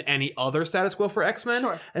X-Men than any other status quo for X-Men.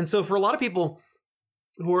 Sure. And so for a lot of people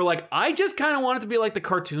who are like, I just kind of want it to be like the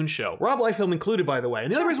cartoon show, Rob Liefeld included, by the way.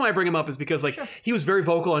 And the other reason why I bring him up is because like he was very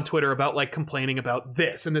vocal on Twitter about like complaining about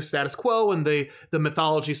this and the status quo and the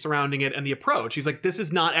mythology surrounding it and the approach. He's like, this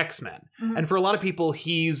is not X-Men. And for a lot of people,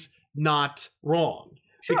 he's not wrong.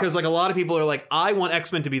 Sure. Because like a lot of people are like, I want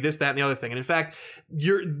X-Men to be this, that, and the other thing. And in fact,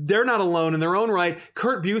 they're not alone in their own right.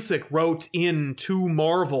 Kurt Busiek wrote into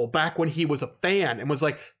Marvel back when he was a fan and was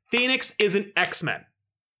like, Phoenix isn't X-Men.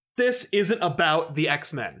 This isn't about the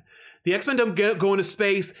X-Men. The X-Men don't go into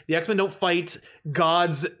space. The X-Men don't fight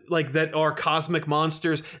gods like that are cosmic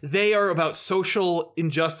monsters. They are about social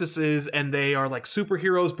injustices, and they are like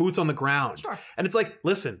superheroes, boots on the ground. Sure. And it's like,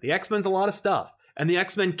 listen, the X-Men's a lot of stuff. And the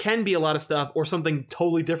X-Men can be a lot of stuff or something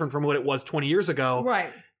totally different from what it was 20 years ago.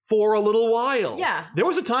 Right. For a little while. Yeah. There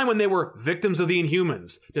was a time when they were victims of the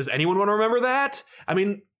Inhumans. Does anyone want to remember that? I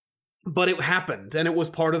mean, but it happened, and it was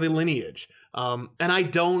part of the lineage. And I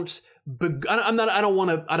don't want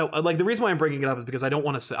to, like, the reason why I'm bringing it up is because I don't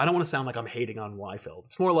want to sound like I'm hating on Liefeld.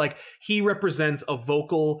 It's more like he represents a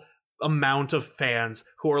vocal amount of fans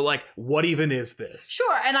who are like, what even is this?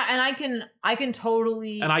 Sure, and I can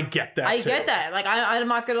totally, and I get that. I too. get that. Like I'm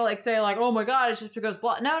not gonna like say like, oh my god, it's just because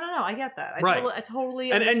blah. No, I get that. I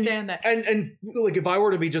totally understand that. And like if I were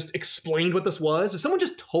to be just explained what this was, if someone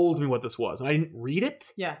just told me what this was and I didn't read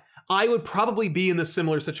it, yeah, I would probably be in this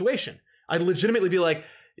similar situation. I'd legitimately be like,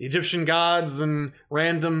 Egyptian gods and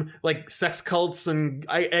random like sex cults and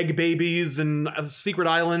egg babies and secret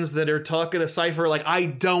islands that are talking a cipher. Like, I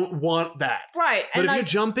don't want that. Right. But if you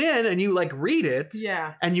jump in and you like read it,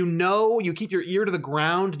 yeah, and you keep your ear to the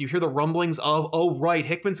ground and you hear the rumblings of, oh right,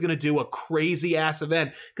 Hickman's going to do a crazy ass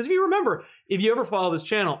event. Because if you remember, if you ever follow this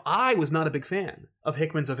channel, I was not a big fan of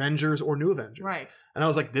Hickman's Avengers or New Avengers. Right. And I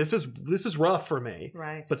was like, this is rough for me.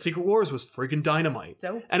 Right. But Secret Wars was freaking dynamite.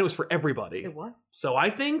 Dope. And it was for everybody. It was. So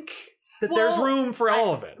I think that there's room for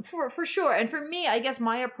all of it. For sure. And for me, I guess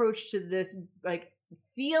my approach to this, like,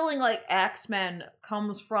 feeling like X-Men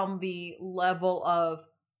comes from the level of,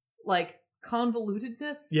 like,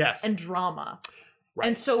 convolutedness Yes. and drama. Right.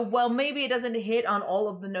 And so, while maybe it doesn't hit on all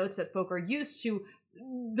of the notes that folk are used to,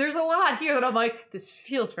 there's a lot here that I'm like, this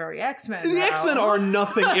feels very X-Men. The X-Men are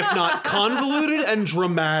nothing if not convoluted and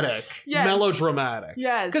dramatic. Yes. Melodramatic.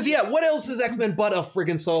 Yes. Because, yeah, what else is X-Men but a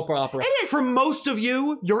friggin' soap opera? It is. For most of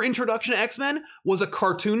you, your introduction to X-Men was a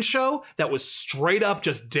cartoon show that was straight up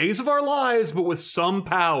just Days of Our Lives, but with some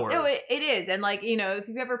powers. No, it is. And, like, you know, if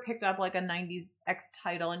you've ever picked up, like, a 90s X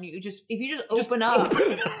title and if you just open up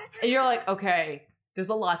and you're like, okay, there's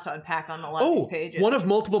a lot to unpack on a lot of these pages. One of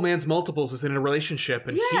Multiple Man's multiples is in a relationship,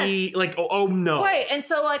 and he, like, oh no. Right, and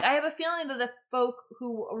so, like, I have a feeling that the folk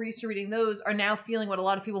who are used to reading those are now feeling what a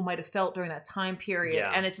lot of people might have felt during that time period,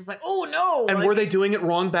 Yeah. and it's just like, oh no! And like, were they doing it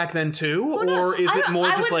wrong back then too? Well, no, or is it more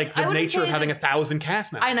I just wouldn't- like the I wouldn't nature of say having that- 1,000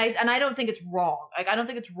 cast members? and I don't think it's wrong. Like, I don't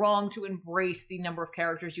think it's wrong to embrace the number of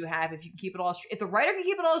characters you have if you can keep it all straight. If the writer can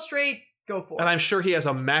keep it all straight, go for And it. I'm sure he has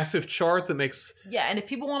a massive chart that makes... Yeah, and if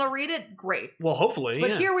people want to read it, great. Well, hopefully,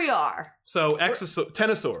 But yeah. here we are. So,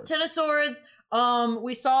 Ten of Swords. Ten of Swords.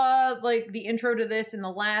 We saw, like, the intro to this in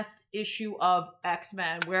the last issue of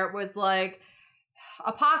X-Men, where it was like,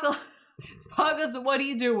 Apocalypse, what are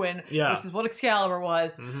you doing? Yeah. Which is what Excalibur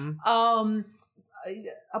was. Mhm.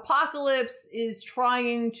 Apocalypse is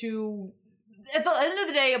trying to... At the end of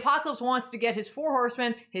the day, Apocalypse wants to get his 4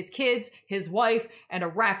 horsemen, his kids, his wife, and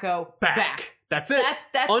Arakko back. That's it.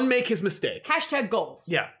 That's Unmake his mistake. hashtag goals.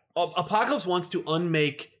 Yeah. Apocalypse wants to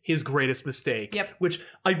unmake his greatest mistake. Yep. Which,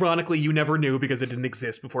 ironically, you never knew because it didn't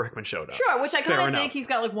exist before Hickman showed up. Sure, which I Fair kind of enough. think he's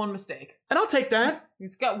got, like, one mistake. And I'll take that.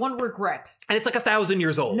 He's got one regret. And it's like 1,000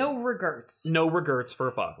 years old. No regrets. No regrets for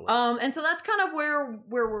Apocalypse. And so that's kind of where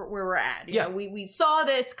we're at. You Yeah. know, we saw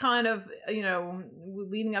this kind of, you know,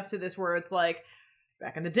 leading up to this where it's like,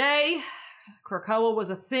 back in the day, Krakoa was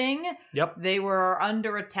a thing. Yep. They were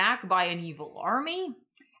under attack by an evil army,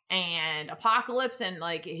 and Apocalypse and,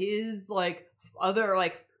 like, his, like, other,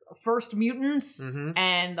 like, first mutants Mm-hmm.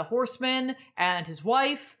 and the Horsemen and his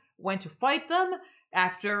wife went to fight them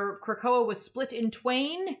after Krakoa was split in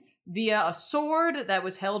twain via a sword that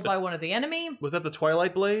was held by one of the enemy. Was that the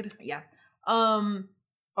Twilight Blade? Yeah.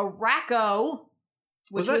 Arakko,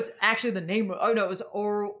 which was actually the name of, oh no, it was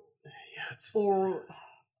Yeah, it's...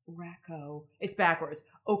 Arakko. It's backwards.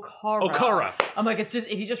 Okara. Okara. I'm like, it's just,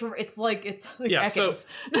 if you just, it's like Yeah, so- Ekans.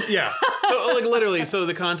 Yeah. So, like, literally, so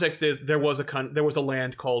the context is there was a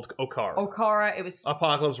land called Okara. Okara, it was,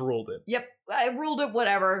 Apocalypse ruled it. yep, I ruled it,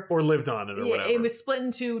 whatever. Or lived on it, or Yeah, whatever. it was split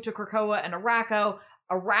into to Krakoa and Arakko.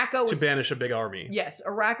 Arakko to was banish a big army. Yes,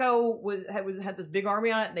 Arakko had this big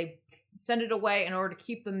army on it. And they sent it away in order to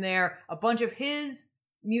keep them there. A bunch of his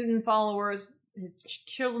mutant followers, his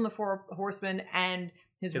children, the 4 horsemen, and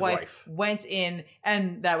his wife went in,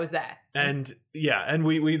 and that was that. And yeah, and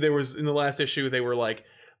we there was in the last issue they were like,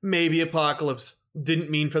 maybe Apocalypse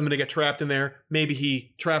didn't mean for them to get trapped in there. Maybe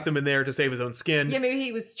he trapped them in there to save his own skin. Yeah, maybe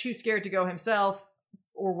he was too scared to go himself,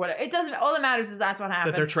 or whatever. It doesn't. All that matters is that's what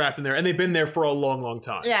happened. That they're trapped in there, and they've been there for a long, long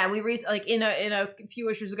time. Yeah, we like in a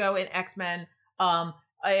few issues ago in X-Men,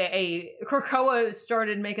 a Krakoa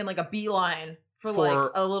started making like a beeline for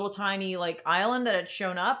like a little tiny like island that had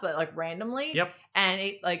shown up, but like randomly. Yep. And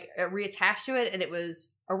it reattached to it, and it was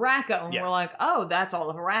Arakko, and we're like, oh, that's all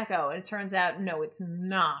of Arakko, and it turns out no, it's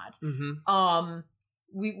not. Mm-hmm.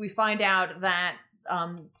 We find out that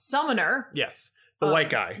Summoner, yes, the white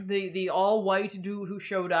guy, the all white dude who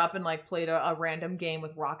showed up and like played a random game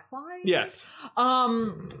with Rockslide. Yes.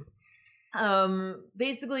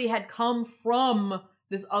 Basically had come from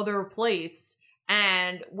this other place.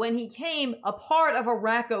 And when he came, a part of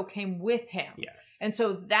Arakko came with him. Yes. And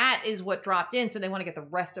so that is what dropped in. So they want to get the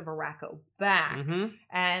rest of Arakko back. Mm-hmm.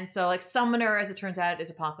 And so like Summoner, as it turns out, is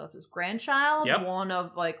Apocalypse's grandchild. Yep. One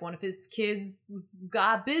of his kids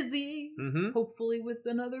got busy, mm-hmm. hopefully with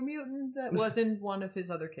another mutant that wasn't one of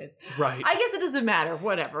his other kids. Right. I guess it doesn't matter.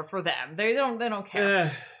 Whatever for them. They don't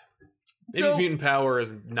care. Maybe his mutant power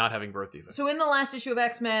is not having birth defects. So in the last issue of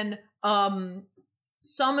X-Men,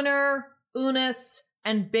 Summoner, Unus,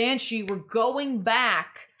 and Banshee were going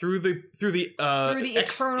back through the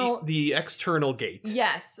external gate.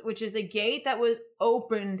 Yes, which is a gate that was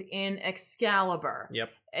opened in Excalibur.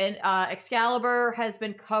 Yep. And Excalibur has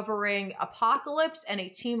been covering Apocalypse and a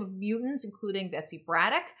team of mutants, including Betsy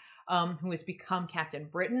Braddock, who has become Captain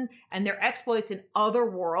Britain, and their exploits in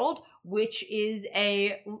Otherworld, which is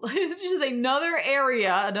another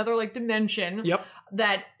area, another like dimension. Yep.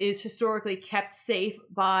 That is historically kept safe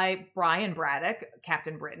by Brian Braddock,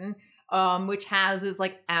 Captain Britain, which houses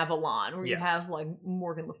like Avalon, where you have like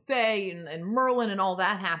Morgan Le Fay and Merlin and all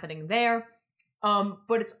that happening there.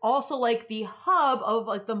 But it's also like the hub of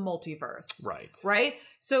like the multiverse. Right?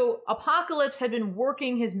 So Apocalypse had been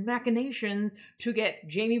working his machinations to get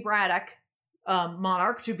Jamie Braddock,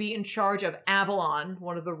 Monarch, to be in charge of Avalon,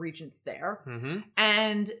 one of the regions there, mm-hmm.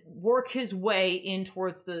 and work his way in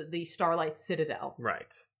towards the Starlight Citadel.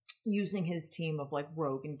 Right. Using his team of like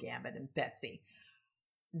Rogue and Gambit and Betsy.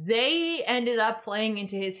 They ended up playing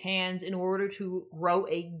into his hands in order to grow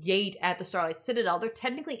a gate at the Starlight Citadel. There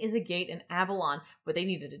technically is a gate in Avalon, but they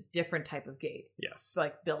needed a different type of gate. Yes.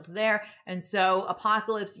 Like built there. And so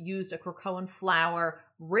Apocalypse used a Krakoan flower,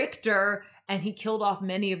 Richter, and he killed off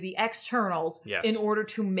many of the externals in order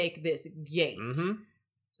to make this gate. Mm-hmm.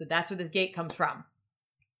 So that's where this gate comes from.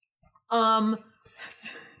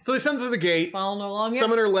 So they sent through the gate. Following along.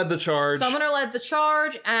 Summoner led the charge.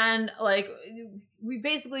 And like we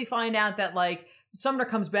basically find out that like Summoner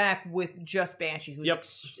comes back with just Banshee,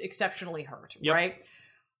 who's exceptionally hurt, right?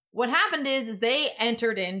 What happened is they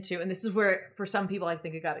entered into, and this is where for some people I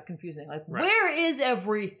think it got it confusing. Like, where is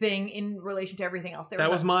everything in relation to everything else?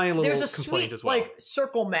 That was my little complaint sweet, as well. Like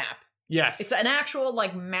circle map. Yes, it's an actual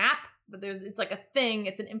like map. But it's like a thing,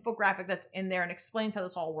 it's an infographic that's in there and explains how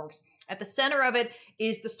this all works. At the center of it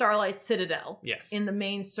is the Starlight Citadel in the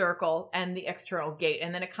main circle and the external gate.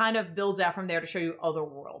 And then it kind of builds out from there to show you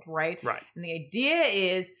Otherworld, right? Right. And the idea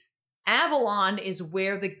is Avalon is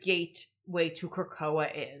where the gateway to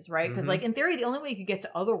Krakoa is, right? Because like in theory, the only way you could get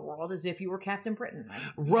to Otherworld is if you were Captain Britain.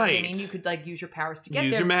 Right. I mean, you could like use your powers to get there.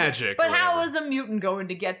 Use your magic. But how is a mutant going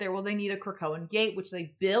to get there? Well, they need a Krakoan gate, which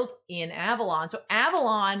they built in Avalon. So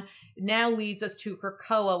Avalon now leads us to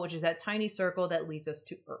Krakoa, which is that tiny circle that leads us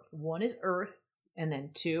to Earth. 1 is Earth, and then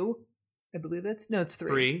 2, I believe it's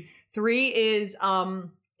 3. 3 is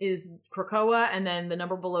Krakoa, and then the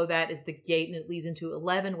number below that is the gate, and it leads into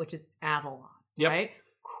 11, which is Avalon. Right?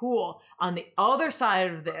 Cool. On the other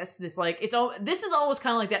side of this is almost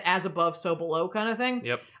kind of like that as above, so below kind of thing.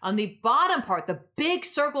 Yep. On the bottom part, the big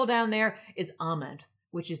circle down there is Amenth,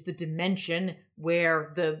 which is the dimension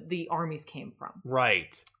where the armies came from.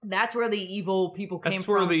 Right. That's where the evil people came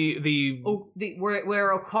from. That's where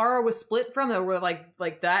where Okara was split from, where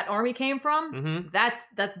like that army came from. Mm-hmm.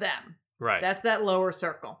 That's them. Right. That's that lower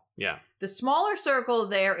circle. Yeah. The smaller circle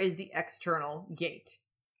there is the external gate.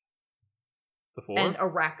 The 4? And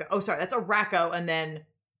Arakko. Oh, sorry, that's Arakko, and then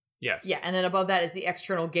yes. Yeah, and then above that is the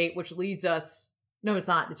external gate, which leads us. No, it's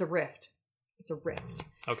not. It's a rift. It's a rift.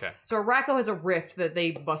 Okay. So Arakko has a rift that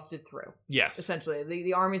they busted through. Yes. Essentially,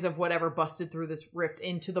 the armies of whatever busted through this rift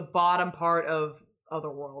into the bottom part of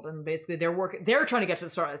Otherworld, and basically they're trying to get to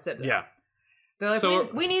the Starlight Citadel. Yeah. They're like, So-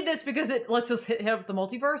 we need this because it lets us hit up the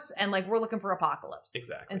multiverse, and like we're looking for Apocalypse.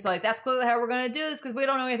 Exactly. And so like that's clearly how we're gonna do this because we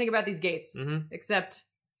don't know anything about these gates except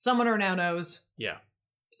Summoner now knows. Yeah.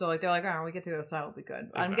 So like they're like, oh, we get to the other side, will be good.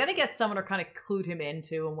 I'm Exactly. gonna guess Summoner kind of clued him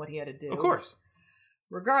into and what he had to do. Of course.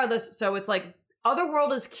 Regardless, so it's like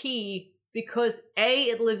Otherworld is key because A,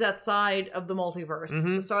 it lives outside of the multiverse.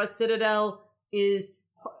 Mhm. The Star Citadel is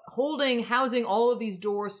housing all of these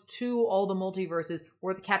doors to all the multiverses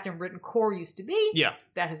where the Captain Britain core used to be. Yeah.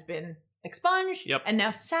 That has been expunged. Yep. And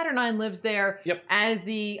now Saturnine lives there Yep. as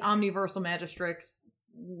the Omniversal Magistrix,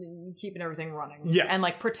 keeping everything running. Yes. And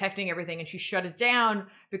like protecting everything. And she shut it down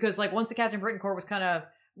because like once the Captain Britain core was kind of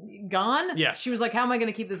gone, Yes. she was like, how am I going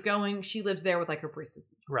to keep this going? She lives there with like her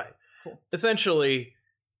priestesses. Right. Cool. Essentially,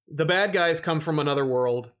 the bad guys come from another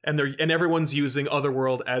world, and everyone's using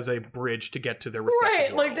Otherworld as a bridge to get to their respective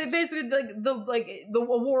Right, like worlds. they basically the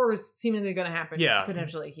war is seemingly going to happen. Yeah.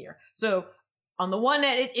 Potentially here. So on the one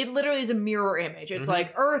end, it literally is a mirror image. It's Mhm.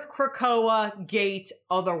 like Earth, Krakoa, Gate,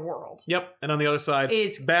 Otherworld. Yep. And on the other side,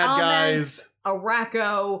 Is bad comments, guys.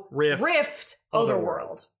 Araco, Rift,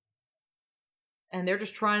 Otherworld. And they're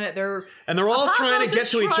just trying to. And they're all trying Apocalypse to get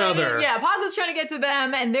is to each trying other, Yeah, Apocalypse is trying to get to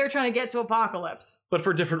them, and they're trying to get to Apocalypse. but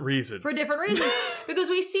for different reasons. For different reasons. Because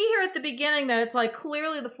we see here at the beginning that it's like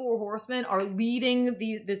clearly the Four Horsemen are leading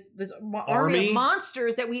this army of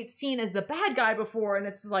monsters that we had seen as the bad guy before, and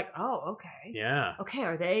it's like, oh, okay. Yeah. Okay,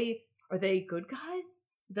 are they good guys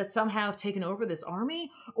that somehow have taken over this army?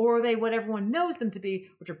 Or are they what everyone knows them to be,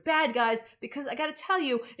 which are bad guys? Because I gotta tell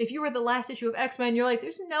you, if you read the last issue of X-Men, you're like,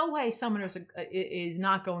 there's no way Summoners is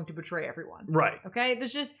not going to betray everyone. Right. Okay?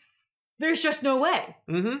 There's just no way.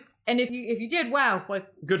 Mm-hmm. And if you did, wow, like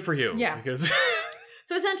Good for you. Yeah. Because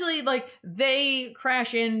so essentially, like they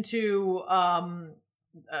crash into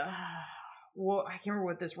well, I can't remember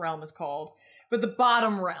what this realm is called, but the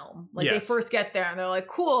bottom realm. Like they Yes. first get there and they're like,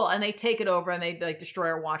 cool, and they take it over and they like destroy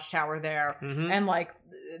our watchtower there, Mhm. and like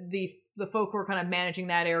the folk who are kind of managing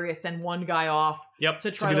that area send one guy off. Yep.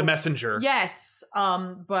 To To try be to- the messenger. Yes,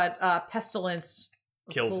 but Pestilence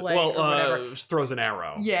Kills. Plague or whatever. Throws an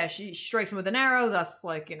arrow. Yeah, she strikes him with an arrow, thus,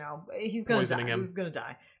 like, he's gonna Poisoning die. him. He's gonna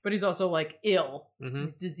die. But he's also, like, ill. Mhm.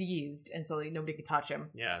 He's diseased, and so like, nobody can touch him.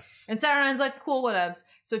 Yes. And Saturnine's like, cool, whatevs.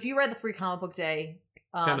 So if you read the free comic book day,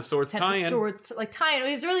 Ten of Swords Ten of tie-in. Swords, like, tie-in.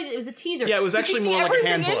 It was a teaser. Yeah, it was But you actually see more like a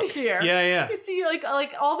everything in handbook. here. Yeah, yeah. You see, like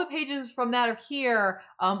all the pages from that are here,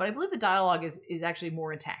 but I believe the dialogue is actually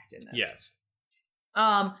more intact in this. Yes.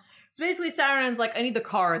 So basically Saturnine's like, I need the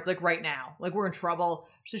cards, like, right now. Like, we're in trouble.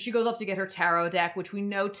 So she goes off to get her tarot deck, which we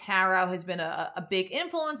know tarot has been a big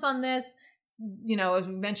influence on this. As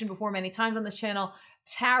we mentioned before many times on this channel,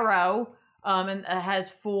 tarot has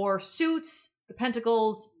 4 suits: the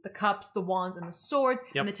pentacles, the cups, the wands, and the swords.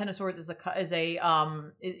 Yep. And the Ten of Swords is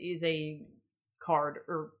a card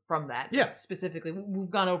or from that. Yeah. Specifically, we've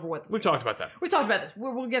gone over what this We've means. talked about that. We talked about this.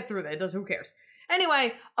 We'll get through that. It does. Who cares?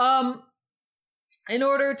 Anyway, in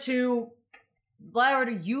order to allow her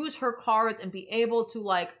to use her cards and be able to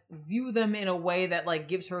like view them in a way that like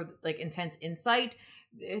gives her like intense insight,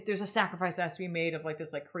 there's a sacrifice that has to be made of like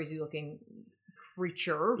this like crazy looking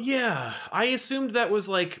creature. Yeah, I assumed that was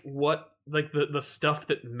like the stuff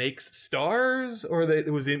that makes stars, or that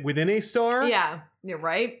it was within a star. Yeah, you're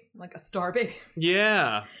right. Like a star baby.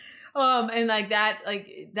 Yeah. And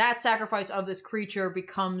that sacrifice of this creature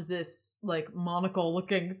becomes this like monocle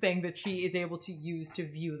looking thing that she is able to use to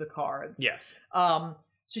view the cards. Yes.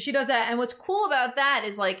 So she does that, and what's cool about that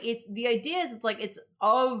is like it's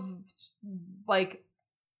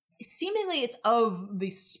of the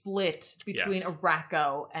split between Yes.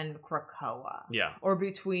 Araco and Krakoa. Yeah. Or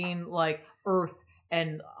between like Earth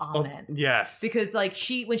and Amen. Yes. Because like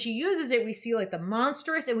when she uses it, we see like the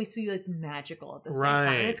monstrous and we see like the magical at the same time.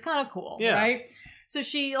 Right. And it's kind of cool, Yeah. right? So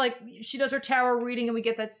she does her tarot reading and we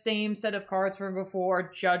get that same set of cards from before: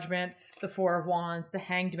 Judgment, the Four of Wands, the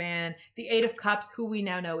Hanged Man, the Eight of Cups, who we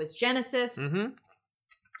now know is Genesis, Mm-hmm.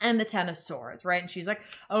 and the Ten of Swords, right? And she's like,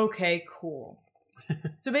 okay, cool.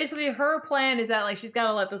 So basically her plan is that like she's got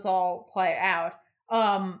to let this all play out.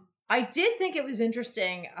 I did think it was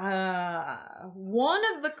interesting. One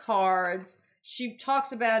of the cards, she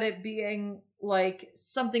talks about it being like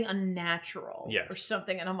something unnatural, Yes. or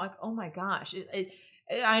something, and I'm like, oh my gosh.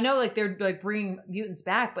 I know like they're like bringing mutants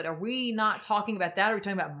back, but are we not talking about that? Are we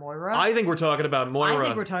talking about Moira? I think we're talking about Moira. I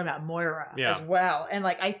think we're talking about Moira Yeah. as well. And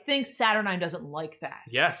like I think Saturnine doesn't like that.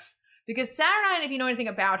 Yes. Because Saturnine, if you know anything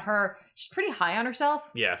about her, she's pretty high on herself.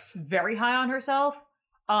 Yes. Very high on herself.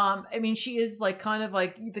 I mean, she is like kind of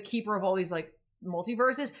like the keeper of all these like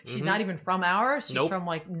multiverses. She's Mhm. not even from ours. She's Nope. from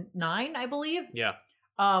like 9, I believe. Yeah.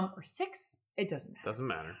 Or 6. It doesn't matter. Doesn't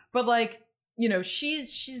matter. But like you know,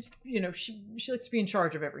 she's you know, she likes to be in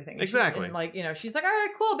charge of everything. Exactly. And like, you know, she's like, all right,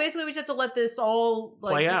 cool. Basically, we just have to let this all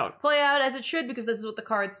like, play out as it should, because this is what the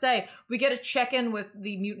cards say. We get a check-in with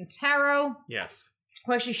the mutant Tarot. Yes.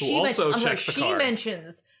 Well, actually, she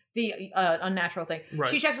mentions the unnatural thing. Right.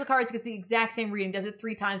 She checks the cards, gets the exact same reading, does it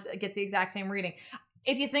 3 times, gets the exact same reading.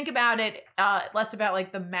 If you think about it, less about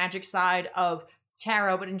like the magic side of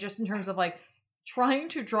tarot, but in terms of like trying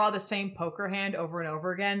to draw the same poker hand over and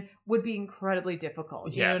over again would be incredibly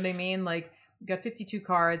difficult. You know what I mean? Like, we've got 52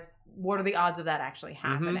 cards. What are the odds of that actually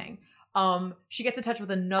happening? She gets in touch with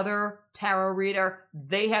another tarot reader.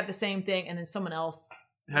 They have the same thing, and then someone else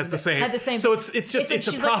had the same. So it's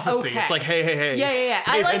a prophecy. Like, okay. It's like, hey. Yeah.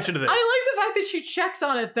 Pay attention to this. I like the fact that she checks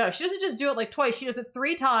on it though. She doesn't just do it like twice. She does it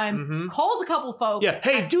 3 times. Calls a couple folks. Yeah.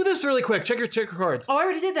 Hey, do this really quick. Check your cards. Oh, I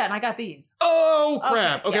already did that, and I got these. Oh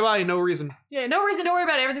crap. Okay, bye. No reason. Yeah, no reason. Don't worry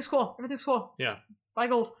about it. Everything's cool. Yeah. Bye,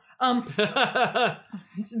 gold.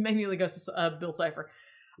 Immediately goes to Bill Cipher.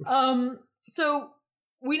 So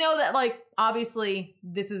we know that, like, obviously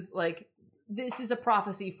this is a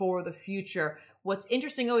prophecy for the future. What's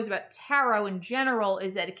interesting always about tarot in general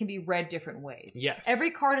is that it can be read different ways. Yes. Every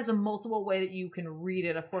card has a multiple way that you can read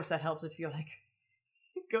it. Of course, that helps if you're like,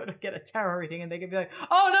 go to get a tarot reading and they can be like,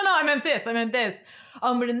 oh, no, I meant this. But in this,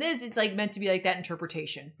 it's like meant to be like that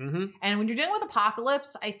interpretation. And when you're dealing with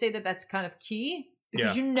Apocalypse, I say that that's kind of key,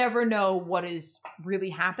 because you never know what is really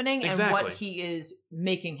happening and what he is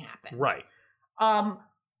making happen. Right.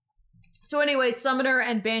 So anyway, Summoner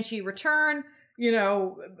and Banshee return. You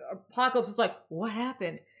know, Apocalypse is like, what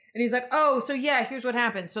happened? And he's like, oh, so yeah, here's what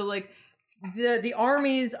happened. So like the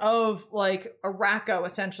armies of like Arakko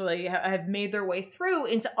essentially have made their way through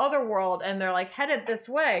into Otherworld, and they're like headed this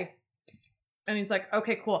way. And he's like,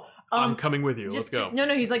 okay, cool. I'm coming with you. Let's go. No,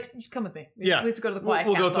 he's like, just come with me. We have to go to the Quiet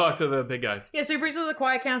Council. Council. We'll go talk to the big guys. Yeah, so he brings them to the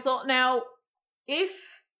Quiet Council. Now, if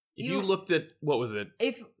you looked at, what was it?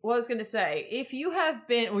 If you have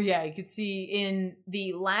been, you could see in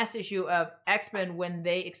the last issue of X-Men when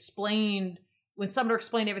Summoner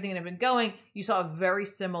explained everything that had been going, you saw a very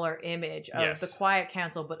similar image of the Quiet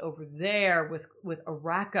Council, but over there with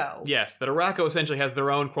Arakko. Yes, that Arakko essentially has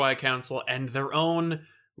their own Quiet Council and their own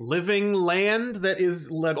living land that is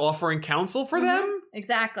offering counsel for them.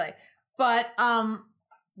 Exactly. But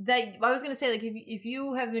that I was going to say, like, if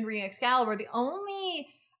you have been reading Excalibur, the only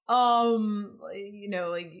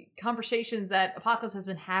conversations that Apocalypse has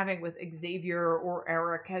been having with Xavier or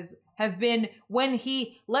Eric have been when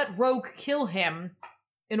he let Rogue kill him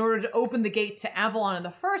in order to open the gate to Avalon in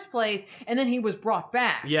the first place, and then he was brought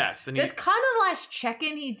back. Yes, and that's kind of the last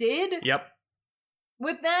check-in he did. Yep.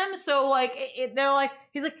 With them, so like they're like,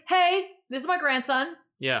 he's like, hey, this is my grandson.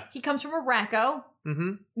 Yeah. He comes from Arakko.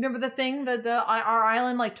 Remember the thing that our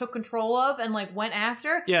island like took control of and like went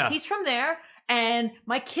after? Yeah. He's from there. And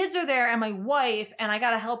my kids are there and my wife, and I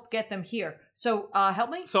gotta help get them here. So, help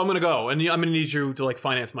me? So I'm gonna go, and I'm gonna need you to, like,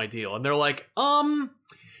 finance my deal. And they're like,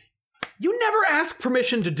 you never ask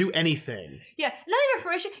permission to do anything. Yeah, not even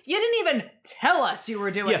permission. You didn't even tell us you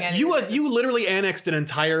were doing anything. You literally annexed an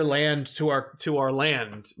entire land to our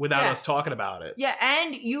land without us talking about it. Yeah,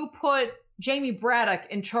 and you put Jamie Braddock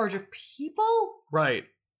in charge of people? Right.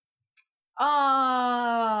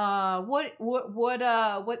 What's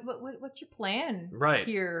your plan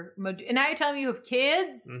here? And now you're telling me you have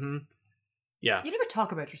kids? Yeah. You never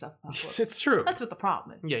talk about yourself. It's true. That's what the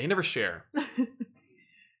problem is. Yeah, you never share.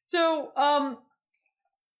 So,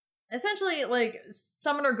 essentially, like,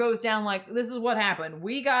 Summoner goes down like, this is what happened.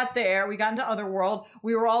 We got there, we got into Otherworld,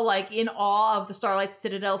 we were all, like, in awe of the Starlight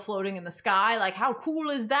Citadel floating in the sky, like, how cool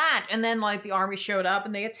is that? And then, like, the army showed up,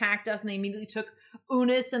 and they attacked us, and they immediately took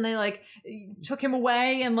Unis, and they, like, took him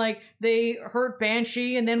away, and, like, they hurt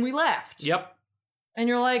Banshee, and then we left. Yep. And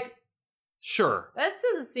you're like, sure. That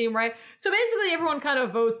doesn't seem right. So basically, everyone kind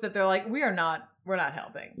of votes that they're like, we're not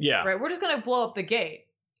helping. Yeah. Right? We're just gonna blow up the gate.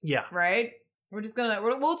 Yeah. Right? We'll just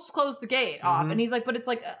close the gate off. And he's like, but it's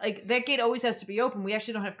like that gate always has to be open. We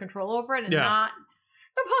actually don't have control over it. And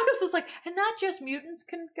Apocalypse is like, and not just mutants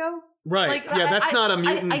can go. Right. Like, yeah, that's not a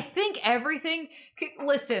mutant. I think everything.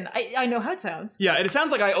 Listen, I know how it sounds. Yeah, and it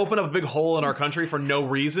sounds like I open up a big hole in our country for no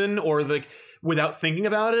reason or like without thinking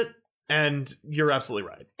about it. And you're absolutely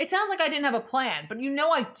right. It sounds like I didn't have a plan, but you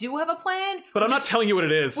know I do have a plan. But I'm not telling you what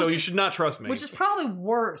it is, so you should not trust me. Which is probably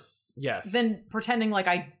worse. Yes. Than pretending like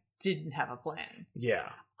I didn't have a plan. Yeah.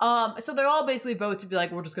 So they all basically vote to be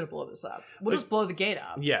like, we're just going to blow this up. We'll just blow the gate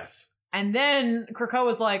up. Yes. And then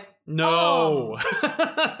Krakoa's like, no.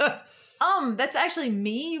 That's actually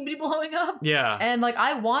me you'd be blowing up. Yeah. And like,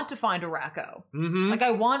 I want to find Arakko. Like,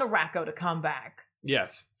 I want Arakko to come back.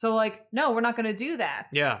 Yes. So like, no, we're not going to do that.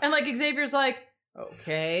 Yeah. And like Xavier's like,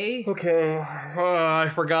 okay. Okay. I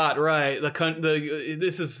forgot. Right.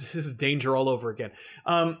 This is danger all over again.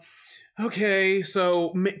 Okay.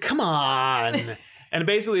 So come on. And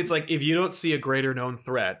basically, it's like if you don't see a greater known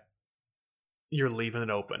threat, you're leaving it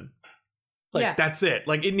open. Like Yeah. that's it.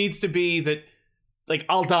 Like it needs to be that. Like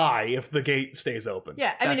I'll die if the gate stays open.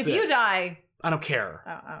 Yeah, I mean, if That's you it. die, I don't care.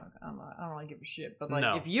 I don't really give a shit. But like,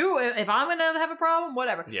 No. if I'm gonna have a problem,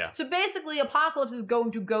 whatever. Yeah. So basically, Apocalypse is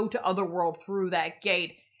going to go to Otherworld through that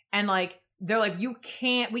gate, and like they're like,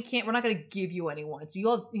 we're not gonna give you anyone.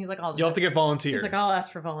 So he's like, You'll have to get volunteers. He's like, I'll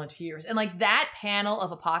ask for volunteers, and like that panel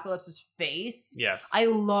of Apocalypse's face, yes. I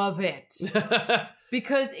love it.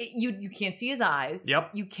 Because you can't see his eyes.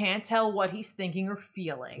 Yep. You can't tell what he's thinking or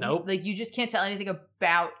feeling. Nope. Like you just can't tell anything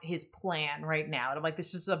about his plan right now. And I'm like,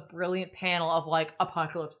 this is a brilliant panel of like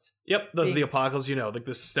Apocalypse. Yep. The Apocalypse, like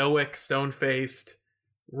the stoic, stone-faced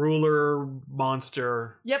ruler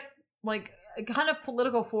monster. Yep. Like a kind of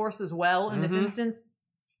political force as well in this Mhm. instance.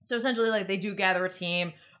 So essentially, like they do gather a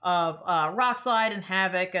team of Rockslide and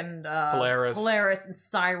Havoc and Polaris and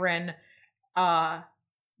Siren,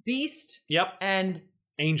 Beast, Yep. and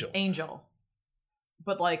Angel.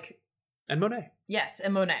 But like, And Monet. yes,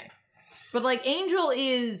 and Monet. But like Angel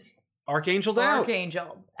is Archangel down.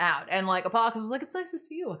 Archangel out, and like Apocalypse was like, "It's nice to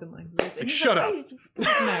see you looking like this." And Like, he's shut like, up. "Hey,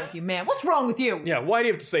 what's the matter with you, man? What's wrong with you?" Yeah, why do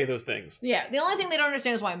you have to say those things? Yeah, the only thing they don't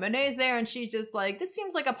understand is why Monet's there, and she's just like, "This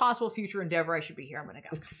seems like a possible future endeavor. I should be here. I'm gonna go."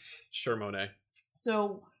 Sure, Monet.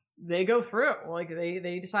 So they go through, like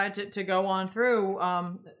they decide to go on through,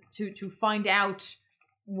 to find out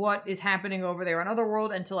what is happening over there in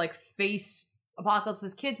Otherworld and to like face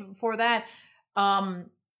Apocalypse's kids. But before that,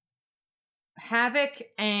 Havoc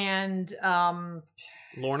and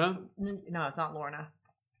Lorna, no, it's not Lorna.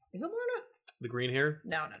 Is it Lorna? the green hair.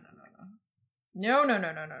 No.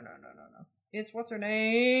 It's what's her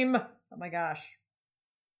name? Oh my gosh,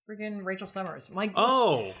 freaking Rachel Summers. I'm like,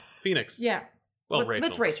 Oh, Phoenix. yeah. Well, But Rachel.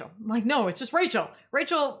 it's Rachel. I'm like, no, it's just Rachel.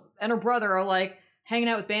 Rachel and her brother are like hanging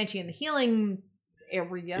out with Banshee in the healing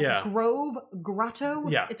area. Yeah. Grotto.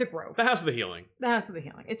 Yeah. It's a grove. The House of the Healing. The House of the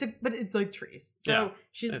Healing. But it's like trees. So Yeah,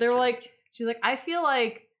 she's it's trees. I feel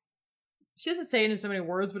like, she doesn't say it in so many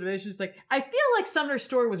words, but she's just like, I feel like Sumner's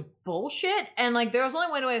story was bullshit, and like there was only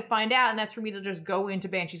one way to find out, and that's for me to just go into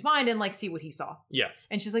Banshee's mind and like see what he saw. Yes.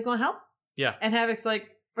 And she's like, want help? Yeah. And Havoc's like,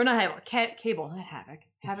 or not Havoc, Cable, not Havoc.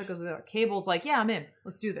 Havoc goes there. Cable's like, yeah, I'm in.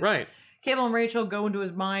 Let's do this. Right. Cable and Rachel go into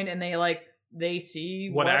his mind, and they see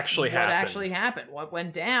What actually happened. What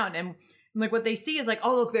went down, and like what they see is like,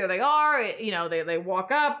 oh look, there they are. You know, they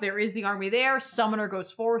walk up. There is the army there. Summoner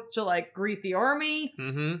goes forth to like greet the army,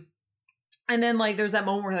 Mm-hmm. and then like there's that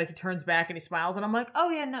moment where like he turns back and he smiles, and I'm like,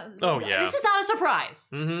 oh yeah, no, Oh, yeah. this is not a surprise.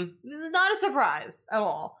 Mm-hmm. This is not a surprise at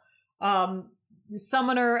all. The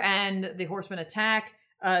Summoner and the Horsemen attack.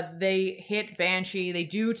 They hit Banshee. They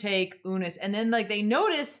do take Unis, and then like they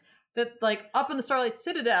notice that like up in the Starlight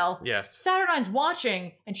Citadel, Yes. Saturnine's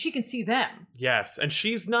watching, and she can see them. Yes. And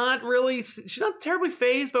she's not terribly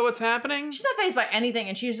phased by what's happening. She's not fazed by anything,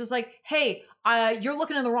 and she's just like, "Hey, you're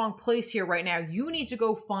looking in the wrong place here right now. You need to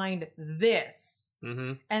go find this."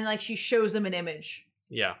 Mm-hmm. And like she shows them an image,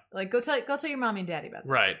 Yeah. like go tell your mommy and daddy about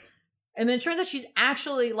this. Right. And then it turns out she's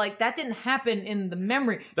actually like that didn't happen in the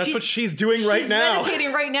memory. That's what she's doing right now. She's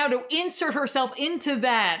meditating right now to insert herself into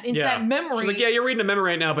that memory. She's like, yeah, you're reading a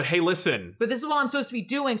memory right now, but hey, listen. But this is what I'm supposed to be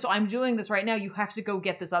doing, so I'm doing this right now. You have to go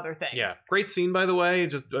get this other thing. Yeah. Great scene, by the way.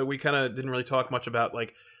 Just we kind of didn't really talk much about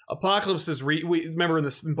like Apocalypse is we remember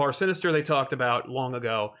in Bar Sinister they talked about long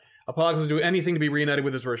ago. Apocalypse will do anything to be reunited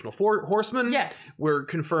with his original horsemen. Yes. We're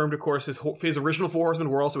confirmed, of course, his original four horsemen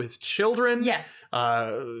were also his children. Yes.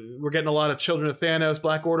 We're getting a lot of Children of Thanos,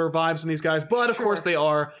 Black Order vibes from these guys, but of Sure. course they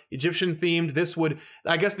are Egyptian themed. This would,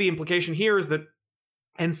 I guess the implication here is that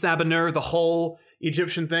En-Sabanur, the whole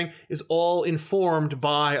Egyptian thing, is all informed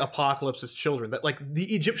by Apocalypse's children. That like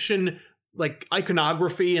the Egyptian like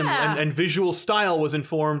iconography and visual style was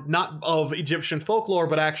informed not of Egyptian folklore,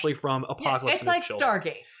 but actually from Apocalypse. It's and like his children.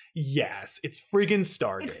 Stargate. Yes, it's friggin'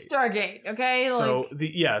 Stargate. It's Stargate, okay? So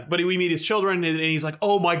but we meet his children, and he's like,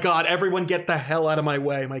 "Oh my god, everyone, get the hell out of my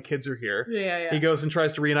way! My kids are here." yeah. He goes and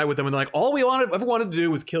tries to reunite with them, and they're like, "All we ever wanted to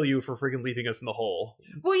do was kill you for friggin' leaving us in the hole."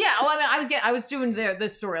 Well, yeah. Well, I mean, I was doing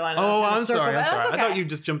this storyline. Oh, I'm sorry. That's okay. I thought you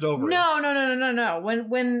just jumped over it. No.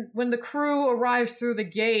 When the crew arrives through the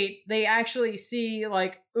gate, they actually see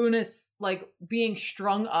like Unis like being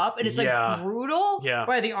strung up, and it's Yeah. like brutal Yeah.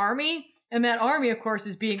 by the army. And that army, of course,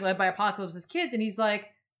 is being led by Apocalypse's kids, and he's like,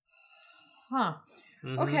 "Huh,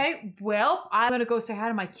 Mhm. okay, well, I'm gonna go say hi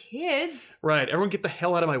to my kids." Right. Everyone, get the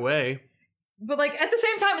hell out of my way. But like at the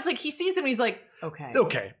same time, it's like he sees them and he's like, okay.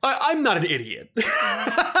 Okay, I'm not an idiot.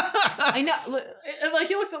 I know. And like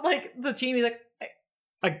he looks at like the team, he's like,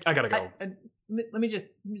 I gotta go. Let me just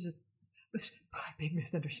this big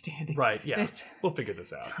misunderstanding. Right, yeah. It's- We'll figure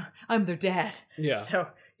this out. I'm their dad. Yeah. So,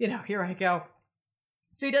 here I go.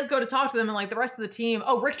 So he does go to talk to them, and like the rest of the team.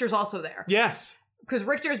 Oh, Richter's also there. Yes. Because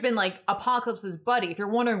Richter's been like Apocalypse's buddy. If you're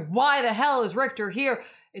wondering why the hell is Richter here,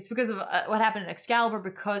 it's because of what happened in Excalibur,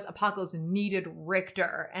 because Apocalypse needed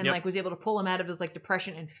Richter and Yep. like was able to pull him out of his like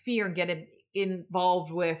depression and fear and get him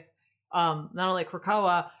involved with not only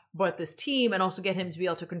Krakoa, but this team, and also get him to be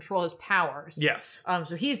able to control his powers. Yes.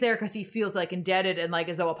 So he's there because he feels like indebted and like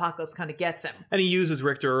as though Apocalypse kind of gets him. And he uses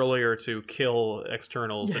Richter earlier to kill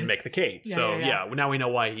externals and make the Kate. Yeah, so yeah. now we know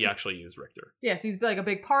why he actually used Richter. Yeah, so he's like a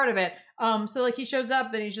big part of it. So like he shows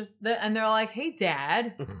up and he's just, and they're like, "Hey,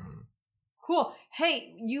 Dad, cool.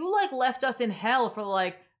 Hey, you like left us in hell for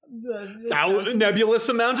like Nebulous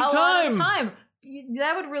amount of a lot of time. time.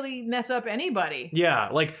 That would really mess up anybody." Yeah,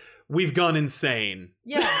 like we've gone insane.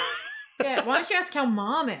 Yeah, yeah. Why don't you ask how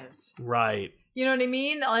Mom is? Right. You know what I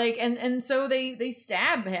mean? Like, and so they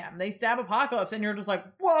stab him. They stab Apocalypse, and you're just like,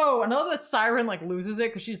 whoa. And I love that Siren like loses it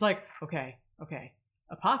because she's like, okay,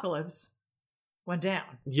 Apocalypse went down.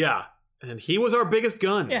 Yeah. And he was our biggest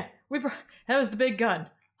gun. Yeah, that was the big gun.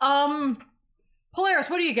 Polaris,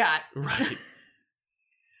 what do you got? Right.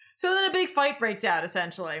 So then a big fight breaks out,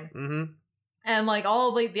 essentially. Mm-hmm. And like all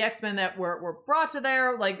of like the X-Men that were brought to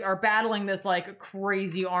there like are battling this like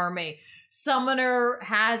crazy army. Summoner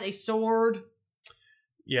has a sword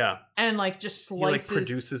Yeah. and like just He slices. like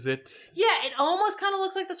produces it. Yeah, it almost kind of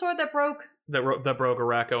looks like the sword that broke. That broke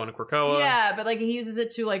Araco and Krakoa. Yeah, but like he uses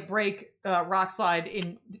it to like break Rockslide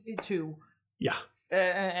into. Yeah.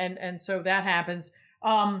 And so that happens.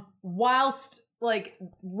 Whilst like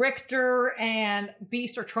Richter and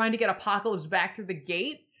Beast are trying to get Apocalypse back through the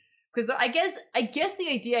gate, because I guess the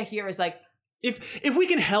idea here is like, if we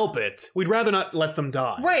can help it, we'd rather not let them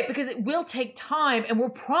die. right, because it will take time, and we're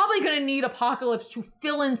probably going to need Apocalypse to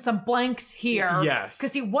fill in some blanks here. Yes.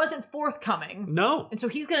 Because he wasn't forthcoming. No. And so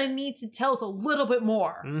he's going to need to tell us a little bit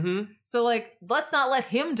more. Mm-hmm. So, like, let's not let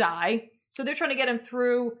him die. So they're trying to get him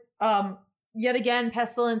through. Yet again,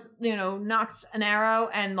 Pestilence, knocks an arrow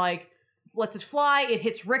and, like, lets it fly. It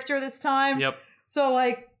hits Richter this time. Yep. So,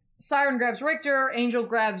 like, Siren grabs Richter, Angel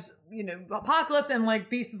grabs, Apocalypse, and, like,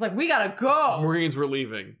 Beast is like, we gotta go! Marines were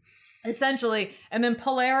leaving. Essentially. And then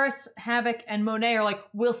Polaris, Havoc, and Monet are like,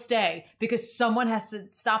 we'll stay, because someone has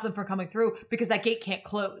to stop them from coming through, because that gate can't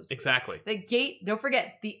close. Exactly. The gate, don't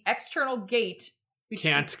forget, the external gate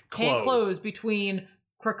Can't close close between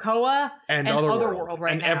Krakoa And Otherworld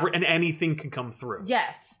right and now. And anything can come through.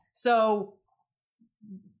 Yes. So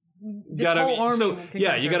this Gotta- whole army so, can yeah,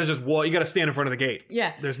 come you through. gotta just you gotta stand in front of the gate.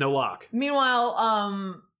 Yeah. There's no lock.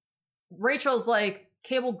 Meanwhile, Rachel's like,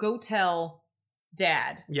 Cable, go tell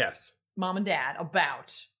Dad, Yes. Mom and Dad,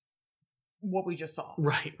 about what we just saw.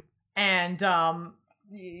 Right. And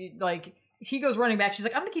like he goes running back. She's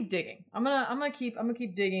like, I'm gonna keep digging. I'm gonna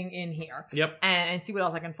keep digging in here. Yep. And see what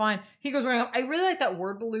else I can find. He goes running up. I really like that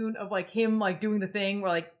word balloon of like him like doing the thing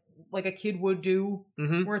where like a kid would do,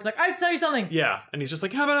 Mm-hmm. where it's like, I tell you something. Yeah. And he's just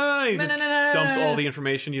like, how he just dumps all the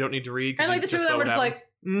information you don't need to read. 'cause And like you the two of them were just like,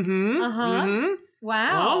 mm-hmm. Uh-huh. Mm-hmm.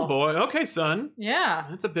 wow. Oh boy. Okay, son. Yeah.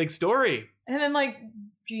 That's a big story. And then like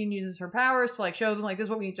Jean uses her powers to like show them like this is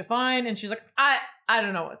what we need to find, and she's like, I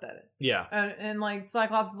don't know what that is. Yeah. And like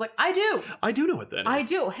Cyclops is like, I do. I do know what that is. I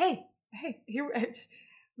do. Hey, here,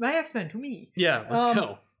 my X-Men to me. Yeah, let's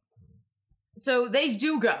go. So they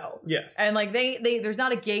do go. Yes. And like they there's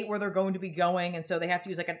not a gate where they're going to be going, and so they have to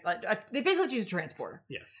use like they basically have to use a transporter.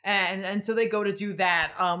 Yes. And so they go to do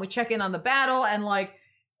that. We check in on the battle, and like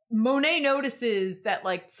Monet notices that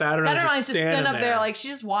like Saturnine just standing up there, like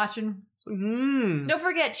she's just watching. Mm. Don't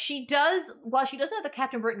forget, she does. While she doesn't have the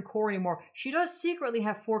Captain Britain Corps anymore, she does secretly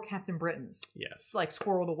have 4 Captain Britons. Yes. Like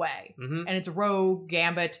squirreled away, Mm-hmm. and it's Rogue,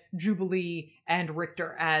 Gambit, Jubilee, and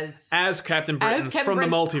Richter as Captain Britons from the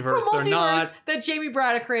Britons multiverse. from They're not. that Jamie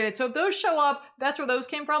Braddock created. So if those show up, that's where those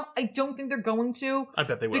came from. I don't think they're going to. I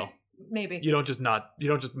bet they will. Maybe. You don't just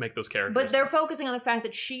make those characters. But they're focusing on the fact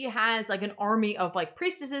that she has like an army of like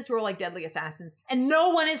priestesses who are like deadly assassins, and no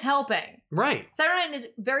one is helping. right. Saturnine is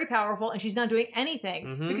very powerful, and she's not doing anything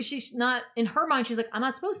Mhm. because she's not, in her mind, she's like, I'm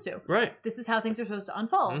not supposed to. Right. This is how things are supposed to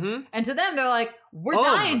unfold. Mm-hmm. And to them, they're like, we're Um.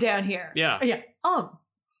 dying down here. Yeah. Yeah.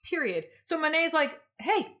 Period. So Monet's like,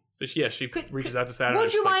 hey, So she reaches out to Saturn. would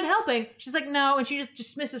you She's like, mind helping? She's like, no, and she just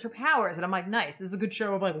dismisses her powers. And I'm like, nice. This is a good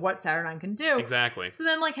show of like what Saturnine can do. Exactly. So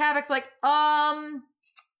then like Havoc's like,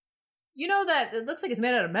 you know that it looks like it's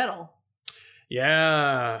made out of metal.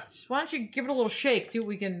 Yeah. Just, why don't you give it a little shake, see what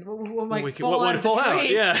we can, what might We can- fall what out would of the fall out?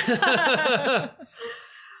 tree. Yeah.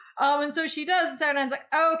 And so she does, and Saturnine like,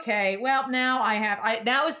 okay, well, now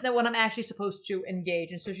now is when I'm actually supposed to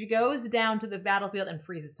engage. And so she goes down to the battlefield and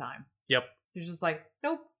freezes time. Yep. She's just like,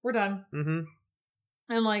 nope, we're done. Mm-hmm.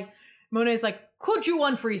 And like, Monet's like, could you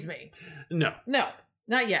unfreeze me? No. No,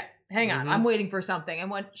 not yet. Hang on, Mhm. I'm waiting for something. And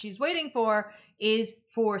what she's waiting for is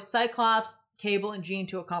for Cyclops, Cable, and Jean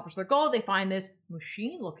to accomplish their goal. They find this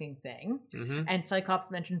machine-looking thing, Mm-hmm. and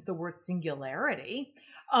Cyclops mentions the word singularity,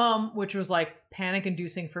 which was like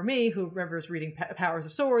panic-inducing for me, who remembers reading Powers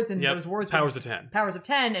of Swords, and Yep. those words Powers were of 10. Powers of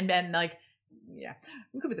 10, and then like, yeah,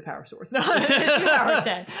 it could be the Power of Swords. No, it's the Power of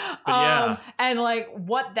 10. But yeah. And like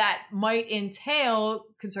what that might entail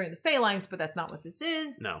concerning the Phalanx, but that's not what this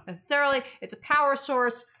is No. necessarily. It's a power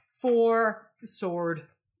source for the sword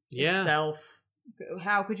Yeah. itself.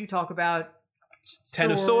 How could you talk about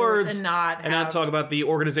 10 of Swords and not and not talk about the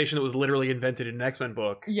organization that was literally invented in an X-Men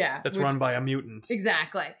book. yeah, That's which- run by a mutant.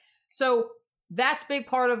 exactly. So that's a big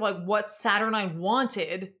part of like what Saturnine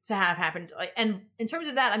wanted to have happened. Like, and in terms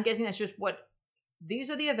of that, I'm guessing that's just what these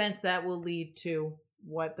are the events that will lead to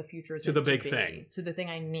what the future is To going the big be, thing. to the thing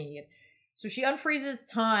I need. So she unfreezes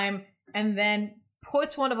time and then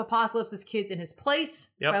puts one of Apocalypse's kids in his place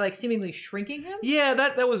Yep. by like seemingly shrinking him. Yeah,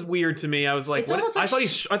 that was weird to me. I was like, It's what? almost I like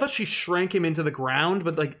thought I thought she shrank him into the ground,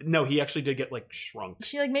 but like, no, he actually did get like shrunk.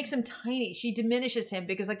 She like makes him tiny. She diminishes him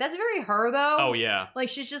because like that's very her though. Oh yeah, Like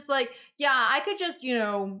she's just like, yeah, I could just,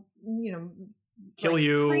 kill like,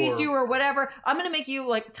 you, freeze or- you or whatever. I'm gonna make you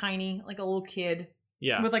like tiny, like a little kid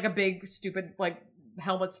yeah, with like a big stupid like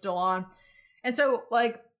helmet still on. And so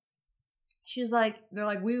like she's like, they're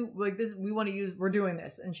like, we we're doing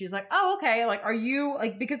this. And she's like, oh, okay. Like, are you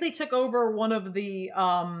like, because they took over one of the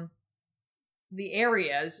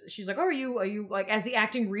areas. She's like, oh, are you like as the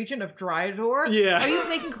acting regent of Dryador? yeah. Are you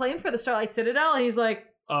making claim for the Starlight Citadel? And he's like,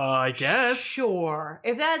 I guess. sure.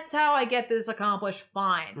 If that's how I get this accomplished,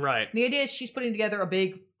 fine. Right. The idea is she's putting together a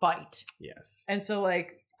big fight. Yes. And so,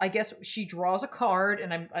 like, I guess she draws a card,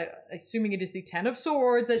 and I'm assuming it is the 10 of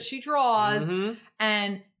Swords that she draws. Mhm.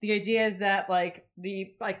 And the idea is that, like,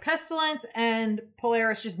 Pestilence and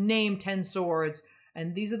Polaris just name 10 swords,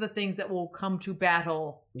 and these are the things that will come to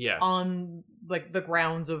battle Yes. on, like, the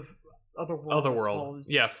grounds of Otherworld. I Otherworld.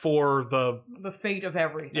 suppose. Yeah, for the The fate of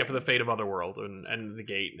everything. for the fate of Otherworld and the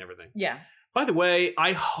gate and everything. Yeah. By the way,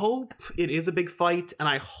 I hope it is a big fight, and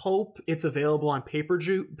I hope it's available on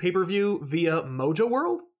pay-per-view via Mojo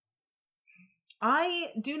World. I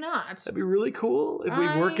do not. That'd be really cool if we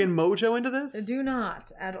work in Mojo into this. Do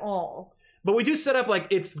not at all. But we do set up like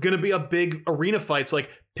it's gonna be a big arena fight. So like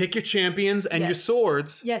pick your champions and your Yes.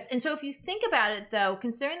 swords. Yes, and so if you think about it, though,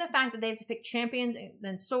 considering the fact that they have to pick champions and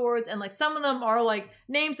then swords, and like some of them are like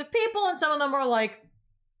names of people, and some of them are like,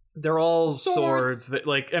 They're all Swords. swords that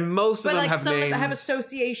like, and most of but them like have some of names them have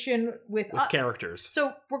association with. with characters.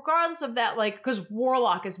 So regardless of that, like, because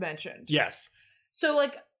Warlock is mentioned. Yes. So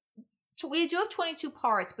like, we do have 22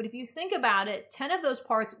 parts, but if you think about it, 10 of those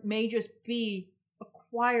parts may just be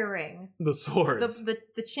acquiring The swords.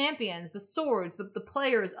 the champions, the swords, the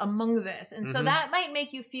players among this. And so Mhm. that might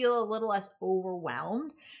make you feel a little less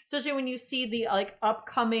overwhelmed. Especially when you see the like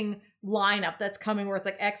upcoming lineup that's coming where it's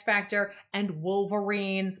like X Factor and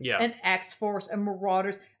Wolverine Yeah. and X-Force and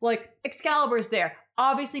Marauders. Like Excalibur's there.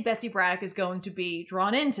 Obviously Betsy Braddock is going to be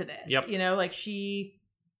drawn into this. Yep. You know, like she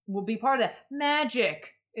will be part of that. Magic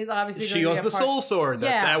is obviously She going goes to be the a part. soul sword.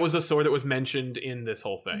 Yeah. That was a sword that was mentioned in this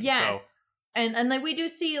whole thing. Yes. And like we do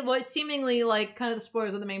see what seemingly like kind of the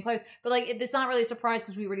spoilers of the main players, but like it's not really a surprise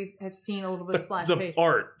because we already have seen a little bit of So splash the page.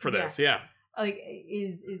 art for this, yeah. Like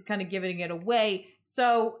is kind of giving it away.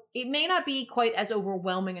 So it may not be quite as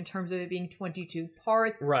overwhelming in terms of it being 22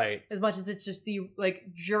 parts. Right. As much as it's just the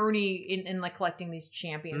like journey in like collecting these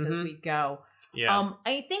champions as Mhm. we go. Yeah.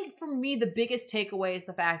 I think for me the biggest takeaway is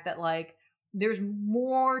the fact that like there's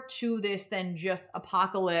more to this than just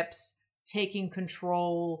Apocalypse taking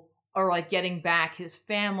control or like getting back his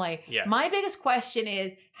family. Yes. My biggest question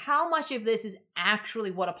is how much of this is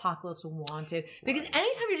actually what Apocalypse wanted? Because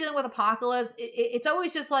anytime you're dealing with Apocalypse, it's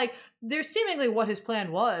always just like there's seemingly what his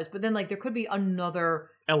plan was, but then like there could be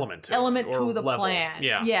another element to or the level. plan.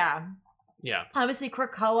 Yeah. Yeah. Yeah. Obviously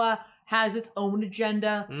Krakoa has its own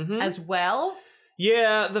agenda Mhm. as well.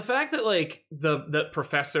 Yeah, the fact that like the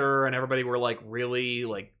professor and everybody were like really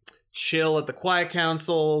like chill at the Quiet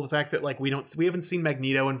Council, the fact that like we haven't seen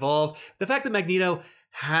Magneto involved, the fact that Magneto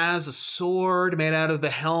has a sword made out of the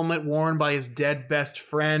helmet worn by his dead best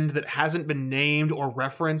friend that hasn't been named or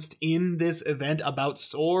referenced in this event about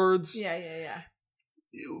swords. Yeah.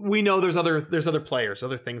 We know there's other players,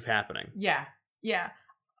 other things happening. Yeah. Yeah.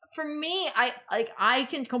 For me, I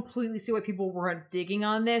can completely see why people were digging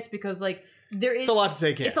on this because like there is It's a lot to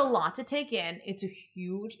take in. It's a lot to take in. It's a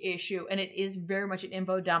huge issue and it is very much an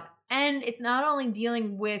info dump. And it's not only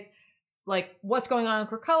dealing with like what's going on in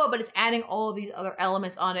Krakoa, but it's adding all of these other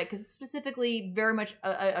elements on it because it's specifically very much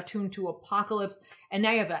attuned to Apocalypse. And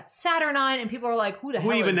now you have that Saturnine, and people are like, "Who the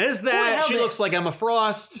hell? Who even is who the that? hell She is-" looks like Emma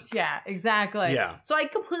Frost. Yeah, exactly. Yeah. So I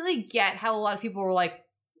completely get how a lot of people were like,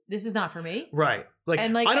 "This is not for me." Right. Like,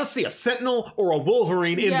 And, like, I don't see a Sentinel or a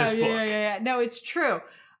Wolverine in this book. Yeah. No, it's true.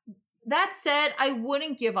 That said, I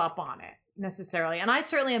wouldn't give up on it necessarily, and I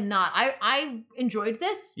certainly am not. I enjoyed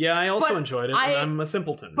this. Yeah, I also But enjoyed it, I- and I'm a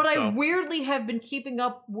simpleton. But so. I weirdly have been keeping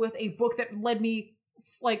up with a book that led me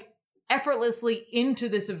like effortlessly into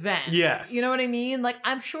this event. Yes. You know what I mean? Like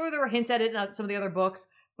I'm sure there were hints at it in some of the other books,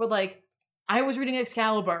 but like I was reading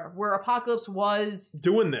Excalibur where Apocalypse was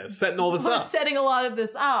doing this, setting all this up. setting a lot of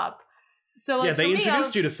this up. So like Yeah, they for me, I introduced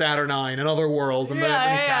was- you to Saturnine and Otherworld and the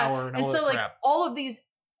Ebony Tower and all so that like crap. all of these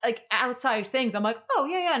like outside things, I'm like, oh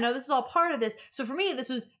yeah, no, this is all part of this. So for me, this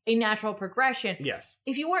was a natural progression. Yes.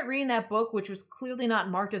 If you weren't reading that book, which was clearly not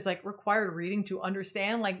marked as like required reading to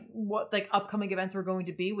understand like what like upcoming events were going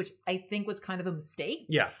to be, which I think was kind of a mistake.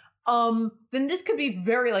 Yeah. Then this could be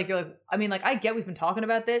very like you're like, I mean, like I get we've been talking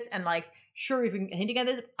about this and like sure we've been hinting at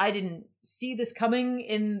this. I didn't see this coming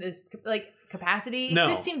in this like capacity. No.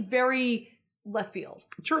 It did seem very left field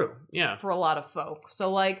True. Yeah. for a lot of folk.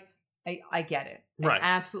 So like I get it. Right. I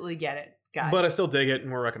absolutely get it, guys. But I still dig it,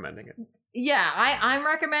 and we're recommending it. Yeah, I'm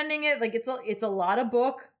recommending it. Like it's a lot of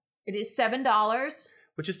book. It is $7.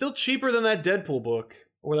 Which is still cheaper than that Deadpool book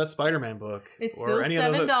or that Spider-Man book. It's or still any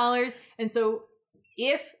of those- $7. And so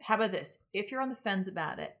how about this? If you're on the fence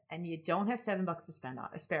about it and you don't have $7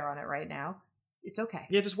 to spare on it right now, it's okay.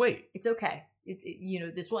 Yeah, just wait. It's okay.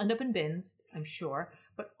 This will end up in bins, I'm sure.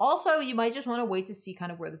 But also, you might just want to wait to see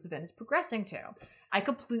kind of where this event is progressing to. I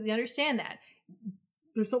completely understand that.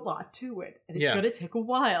 There's a lot to it, and it's Yeah. going to take a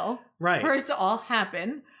while Right. for it to all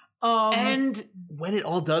happen. And when it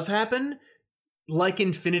all does happen, like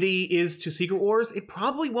Infinity is to Secret Wars, it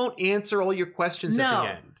probably won't answer all your questions at the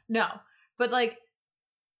end. No, but like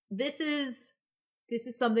this is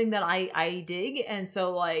something that I dig, and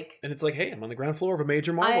so like And it's like, hey, I'm on the ground floor of a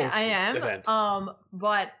major Marvel I am. event.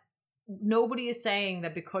 But nobody is saying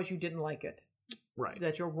that because you didn't like it right.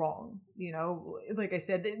 that you're wrong. You know, like I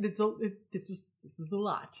said, this is a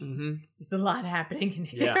lot. hmm There's a lot happening in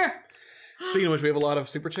here. Yeah. Speaking of which, we have a lot of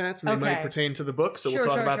super chats, and they might Okay. pertain to the book, so Sure, we'll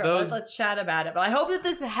talk about those. Let's chat about it. But I hope that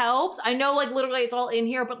this helps. I know, like, literally it's all in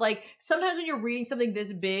here, but, like, sometimes when you're reading something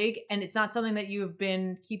this big and it's not something that you've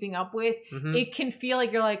been keeping up with, Mhm. it can feel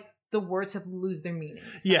like you're, like, the words have lose their meaning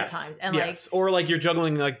sometimes. Yes. And, yes. Or like you're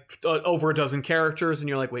juggling like over a dozen characters, and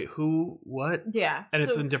you're like, wait, who? What? like, yeah. And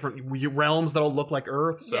it's So- in different realms that'll look like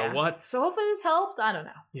Earth. So yeah. what? So hopefully this helped. I don't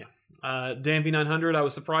know. Dan V900, I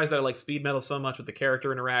was surprised that I like Speed Metal so much with the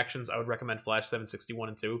character interactions. I would recommend Flash 761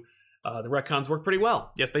 and 2. The retcons work pretty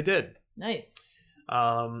well. Yes, they did. Nice.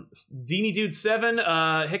 Deanie Dude 7,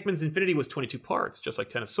 Hickman's Infinity was 22 parts, just like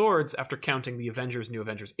Ten of Swords, after counting the Avengers New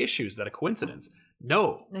Avengers issues. Is that a coincidence?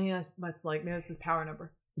 No. Yeah, that's like, maybe that's his power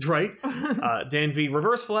number. Right? Dan V.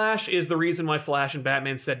 Reverse Flash is the reason why Flash and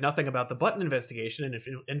Batman said nothing about the Button investigation and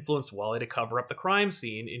influenced Wally to cover up the crime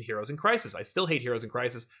scene in Heroes in Crisis. I still hate Heroes in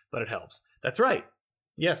Crisis, but it helps. That's right.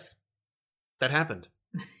 Yes. That happened.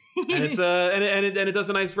 And it's and it does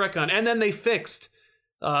a nice retcon. And then they fixed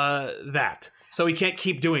that. So he can't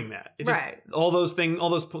keep doing that. It just- Right. all those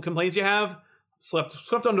complaints you have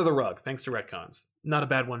swept under the rug thanks to retcons. Not a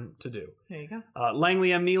bad one to do. There you go.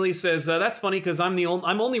 Langley M. Neely says, that's funny because I'm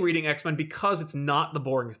only reading X-Men because it's not the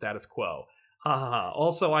boring status quo. Ha ha ha.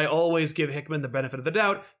 Also, I always give Hickman the benefit of the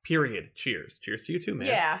doubt, period. Cheers. Cheers to you too, man.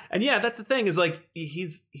 Yeah. And yeah, that's the thing, is like,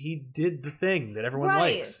 he did the thing that everyone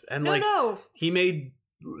Right. likes. And No. he made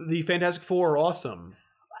the Fantastic Four awesome.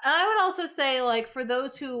 And I would also say, like, for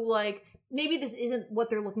those who, like, maybe this isn't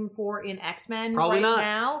what they're looking for in X-Men Probably right not.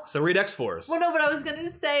 now. So read X-Force. Well, no, but I was going to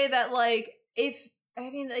say that, like, if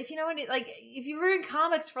you know any, like, if you're reading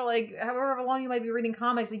comics for, like, however long you might be reading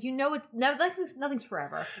comics, like, you know nothing's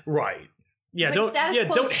forever. Right. Yeah, Like, don't status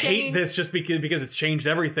quo don't hate change- this just because it's changed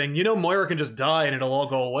everything. You know, Moira can just die and it'll all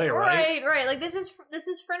go away, right? Right. Like, this is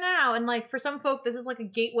for now. And, like, for some folk, this is, like, a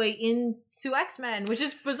gateway into X-Men, which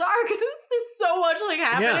is bizarre because there's just so much, like,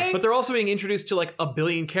 happening. Yeah, but they're also being introduced to like a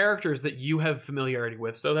billion characters that you have familiarity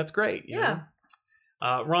with, so that's great. you Yeah.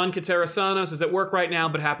 know? Ron Caterasano is at work right now,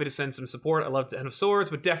 but happy to send some support. I love Ten of Swords,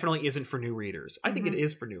 but definitely isn't for new readers. I think it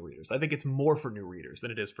is for new readers. I think it's more for new readers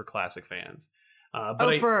than it is for classic fans.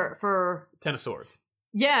 But for Ten of Swords.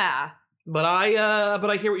 yeah. But I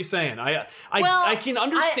hear what you're saying. I can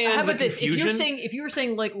understand how the about this? confusion. If you were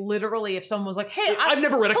saying like literally, if someone was like, "Hey, I've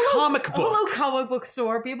never read a comic book." Hello, comic book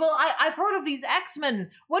store people. I've heard of these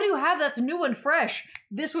X-Men. What do you have that's new and fresh?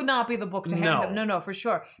 This would not be the book to hand them. No, for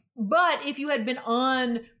sure. But if you had been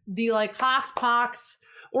on the like Hox Pox,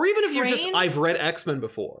 or even if you're just, train? I've read X-Men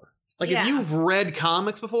before. Like, Yeah. if you've read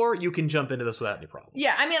comics before, you can jump into this without any problem.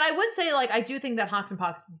 yeah, I mean, I would say like I do think that Hox and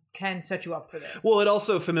Pox can set you up for this. Well, it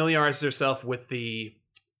also familiarizes yourself with the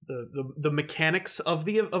mechanics of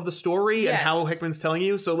the story and how Yes. Hickman's telling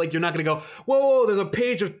you. So, like, you're not going to go, whoa, there's a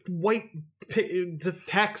page of white just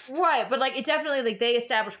text. right, but like it definitely like they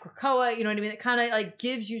established Krakoa. You know what I mean? It kind of like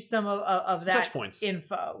gives you some of Some that touch points.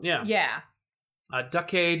 info. Yeah. yeah.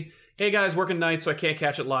 Duckade. Hey guys, working nights, so I can't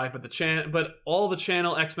catch it live, but all the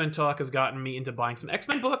channel X-Men talk has gotten me into buying some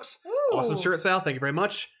X-Men books. Ooh. Awesome shirt, Sal. Thank you very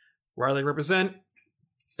much. Riley represent.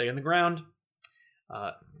 Stay in the ground.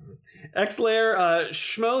 Xlair,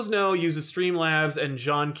 Schmozno uses Streamlabs, and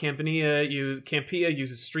John Campia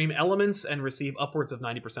uses Stream Elements and receive upwards of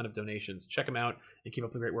 90% of donations. Check them out and keep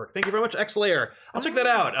up the great work. Thank you very much, Xlair. I'll check that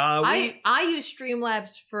out. I use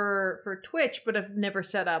Streamlabs for Twitch, but I've never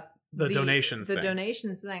set up The donations the thing.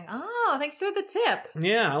 donations thing. Oh, thanks for the tip.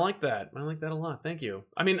 Yeah, I like that. I like that a lot. Thank you.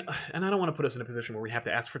 I mean, and I don't want to put us in a position where we have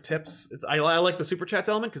to ask for tips. I like the super chats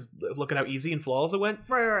element because look at how easy and flawless it went.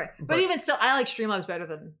 Right. But even still, I like Streamlabs better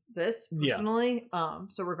than this Yeah. personally.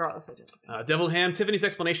 So regardless, I just Devil Ham, Tiffany's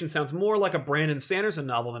explanation sounds more like a Brandon Sanderson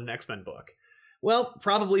novel than an X-Men book. Well,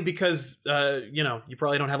 probably because, you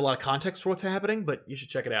probably don't have a lot of context for what's happening, but you should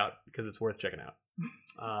check it out because it's worth checking out.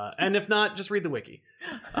 And if not, just read the wiki.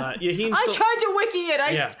 Yaheen I tried to wiki it.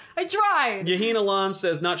 I tried. Yaheen Alam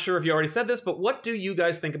says, not sure if you already said this, but what do you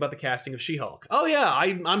guys think about the casting of She-Hulk? Oh yeah,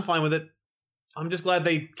 I'm fine with it. I'm just glad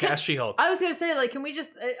they cast She-Hulk. I was gonna say, like, can we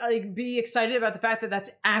just be excited about the fact that that's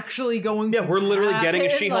actually going? Yeah, to we're literally getting a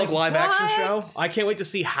happen? She-Hulk Like, live action show. what? I can't wait to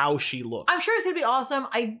see how she looks. I'm sure it's gonna be awesome.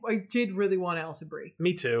 I did really want Alison Brie.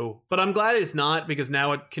 Me too, but I'm glad it's not because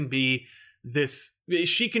now it can be this.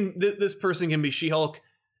 This person can be She-Hulk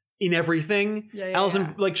in everything. Yeah,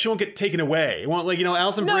 Alison, like, she won't get taken away. It won't, like,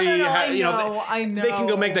 Alison Brie. I know. They can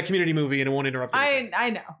go make that Community movie and it won't interrupt. Anything.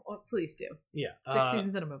 I know. Well, please do. Yeah, 6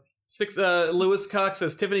 seasons in a movie. Lewis Cox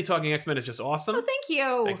says Tiffany talking X-Men is just awesome. Oh, thank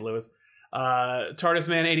you. Thanks, Lewis. TARDIS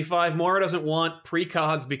Man 85. Maura doesn't want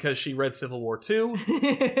precogs because she read Civil War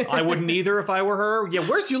 2. I wouldn't either if I were her. Yeah,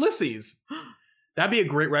 where's Ulysses? That'd be a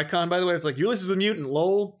great retcon, by the way. It's like Ulysses was mutant.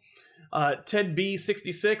 Lol. Ted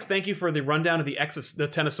B66. Thank you for the rundown of the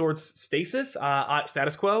Ten of Swords status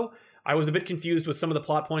quo. I was a bit confused with some of the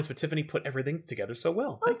plot points, but Tiffany put everything together so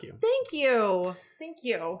well. Thank you. Thank you.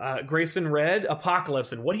 Grayson Red,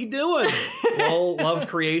 Apocalypse, and what are you doing? Well, loved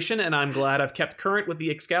creation, and I'm glad I've kept current with the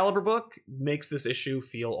Excalibur book. Makes this issue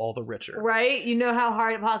feel all the richer. Right? You know how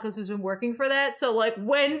hard Apocalypse has been working for that? So, like,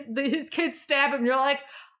 when his kids stab him, you're like,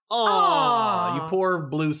 oh, you poor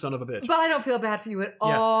blue son of a bitch. But I don't feel bad for you at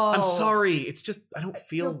Yeah. all. I'm sorry. It's just, I don't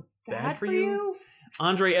feel bad for you.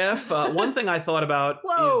 Andre F. One thing I thought about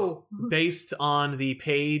Whoa. is based on the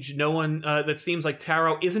page, no one that seems like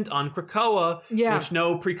Taro isn't on Krakoa, Yeah. which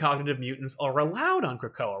no precognitive mutants are allowed on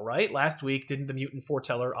Krakoa, right? Last week, didn't the mutant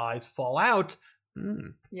foreteller eyes fall out?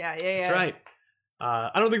 Yeah. That's right.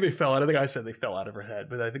 I don't think they fell out. I think I said they fell out of her head,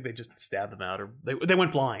 but I think they just stabbed them out, or they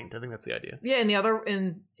went blind. I think that's the idea. Yeah, in the other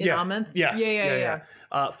in Amenth. Yes. Yeah.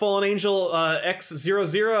 Fallen Angel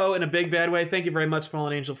X00 in a big bad way. Thank you very much,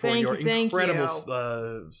 Fallen Angel, for your incredible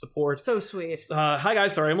support. So sweet. Hi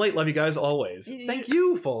guys, sorry I'm late. Love you guys always. You- Thank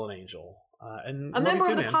you, Fallen Angel. And A love member you of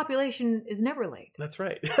too, the man. population is never late. That's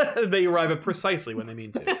right. They arrive at precisely when they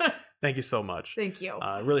mean to. Thank you so much. Thank you.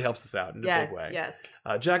 It really helps us out in a Yes, big way. yes.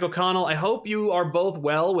 Jack O'Connell, I hope you are both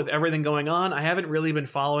well with everything going on. I haven't really been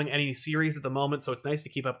following any series at the moment, so it's nice to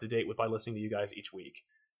keep up to date by listening to you guys each week.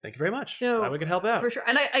 Thank you very much. No, Glad we could help out. For sure.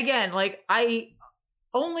 And I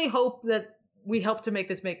only hope that we help to make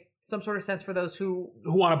this make some sort of sense for those who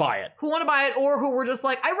want to buy it. Who want to buy it, or who were just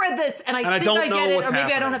like, I read this and I think don't I know get it, what's or maybe I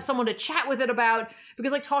happening. don't have someone to chat with it about.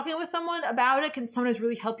 Because like talking with someone about it can sometimes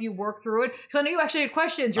really help you work through it. Because I know you actually had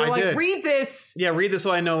questions. You're I like, did. read this. Yeah, read this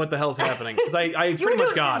so I know what the hell's happening. Because I pretty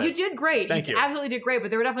much got it. You did great. Thank you. Absolutely did great. But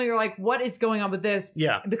there were definitely, you're like, what is going on with this?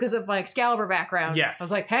 Yeah. Because of my Excalibur background. Yes. I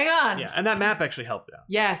was like, hang on. Yeah, and that map actually helped out.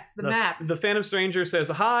 Yes, the map. The Phantom Stranger says,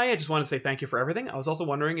 hi, I just want to say thank you for everything. I was also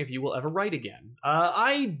wondering if you will ever write again.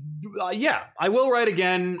 Yeah, I will write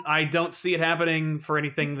again. I don't see it happening for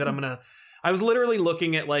anything that I'm going to... I was literally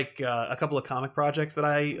looking at like a couple of comic projects that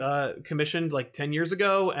I commissioned like 10 years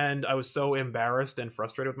ago, and I was so embarrassed and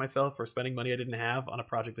frustrated with myself for spending money I didn't have on a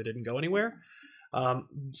project that didn't go anywhere.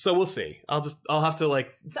 So we'll see. I'll have to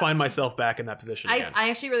like find myself back in that position again. I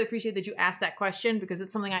actually really appreciate that you asked that question because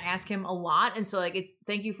it's something I ask him a lot, and so like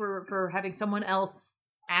thank you for having someone else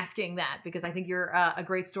asking that because I think you're a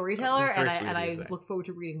great storyteller, and I look forward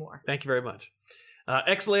to reading more. Thank you very much.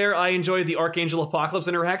 X-Layer, I enjoyed the Archangel Apocalypse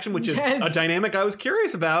interaction, which is a dynamic I was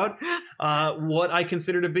curious about. What I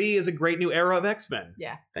consider to be is a great new era of X-Men.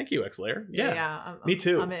 Yeah. Thank you, X-Layer. Yeah. Me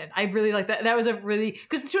too. I'm in. I really like that. That was a really...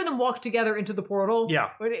 Because the two of them walked together into the portal.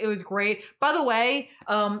 Yeah. It was great. By the way,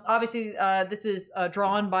 obviously, this is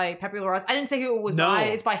drawn by Pepe Larraz. I didn't say who it was by.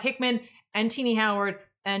 It's by Hickman and Tini Howard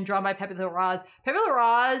and drawn by Pepe Larraz. Pepe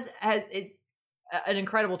Larraz is an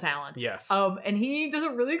incredible talent. Yes. And he does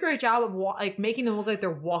a really great job of like making them look like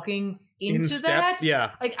they're walking into that.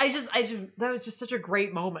 Yeah. Like I just that was just such a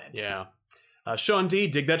great moment. Yeah. Sean D,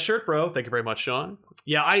 dig that shirt, bro. Thank you very much, Sean.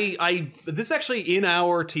 Yeah, this is actually in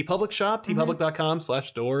our TeePublic shop,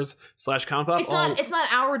 tpublic.com/doors/compop. It's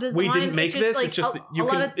not our design. We didn't make this. Like, it's just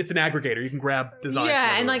it's an aggregator. You can grab designs.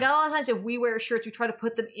 Yeah, and like a lot of times if we wear shirts, we try to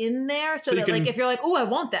put them in there so that like if you're like, oh, I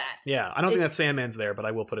want that. Yeah, I don't think that Sandman's there, but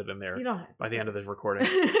I will put it in there by the end of the recording.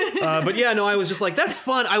 But but yeah, no, I was just like, that's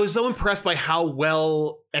fun. I was so impressed by how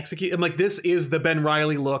well executed. I'm like, this is the Ben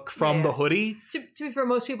Reilly look from the hoodie. To be fair,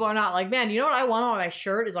 most people are not like, man, you know what I want on my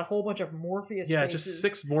shirt is a whole bunch of Morpheus faces. Yeah, just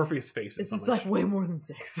 6 Morpheus faces. It's like way more than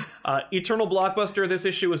 6. Eternal Blockbuster, this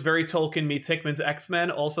issue was very Tolkien meets Hickman's X-Men.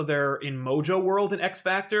 Also, they're in Mojo World and X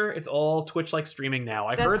Factor. It's all Twitch-like streaming now.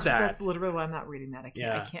 I heard that. That's literally why I'm not reading that. I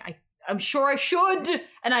can't. I'm sure I should,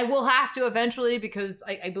 and I will have to eventually because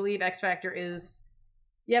I believe X Factor is...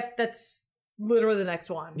 Yep, that's literally the next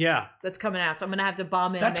one. Yeah. That's coming out, so I'm going to have to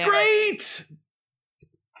bomb in That's there. great!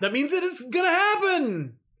 That means it is going to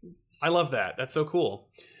happen! I love that. That's so cool.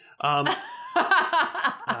 Yeah,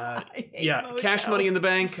 Mojo. Cash Money in the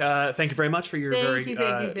Bank. Thank you very much for your Thank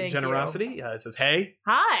you. generosity. It says, hey.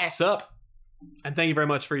 Hi. Sup? And thank you very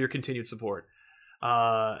much for your continued support.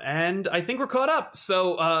 And I think we're caught up.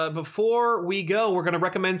 So before we go, we're going to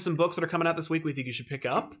recommend some books that are coming out this week we think you should pick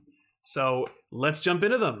up. So let's jump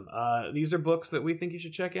into them. These are books that we think you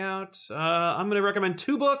should check out. I'm going to recommend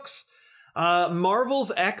 2 books.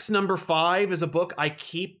 Marvel's X #5 is a book I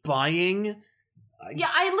keep buying. Yeah,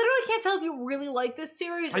 I literally can't tell if you really like this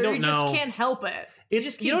series or you just can't help it.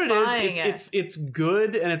 It's, you know what it is? It's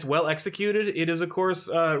good and it's well executed. It is, of course,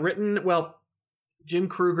 written, well, Jim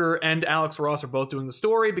Kruger and Alex Ross are both doing the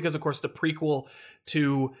story because, of course, the prequel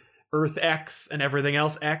to Earth X and everything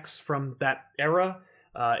else X from that era.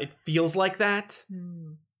 It feels like that.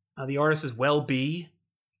 The artist is Well B.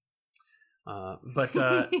 But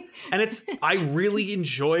and I really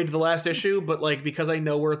enjoyed the last issue, but like because I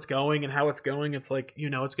know where it's going and how it's going, it's like, you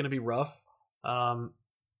know, it's going to be rough. I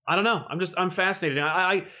don't know. I'm fascinated.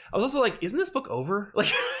 I was also like, isn't this book over?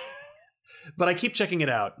 Like, but I keep checking it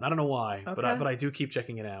out. I don't know why, but I do keep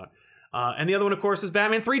checking it out. And the other one, of course, is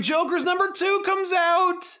Batman 3 Jokers #2 comes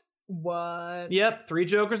out. What? Yep, 3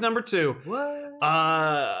 Jokers #2.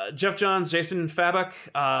 What? Jeff Johns, Jason Fabok.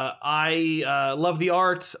 I love the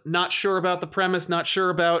art. Not sure about the premise. Not sure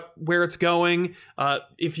about where it's going.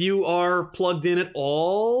 If you are plugged in at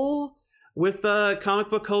all with comic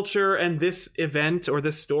book culture and this event or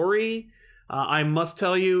this story, I must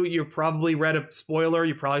tell you, you probably read a spoiler.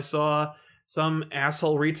 You probably saw some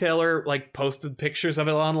asshole retailer like posted pictures of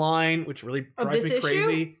it online, which really drives me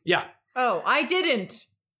crazy. Issue? Yeah. Oh, I didn't.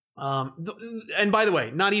 And by the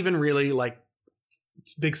way, not even really like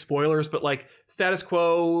big spoilers, but like status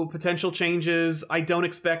quo, potential changes. I don't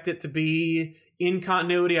expect it to be in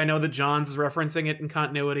continuity. I know that Johns is referencing it in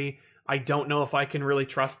continuity. I don't know if I can really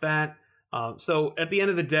trust that. So at the end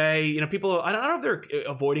of the day, you know, people, I don't know if they're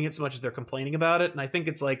avoiding it so much as they're complaining about it. And I think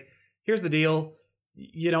it's like, here's the deal.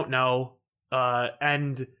 You don't know.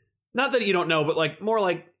 And not that you don't know, but like more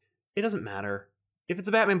like it doesn't matter. If it's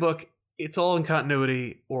a Batman book, it's all in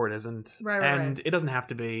continuity or it isn't. Right. It doesn't have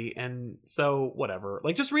to be. And so whatever.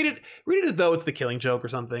 Like just read it as though it's The Killing Joke or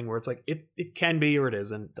something where it's like it can be or it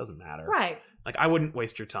isn't. It doesn't matter. Right. Like I wouldn't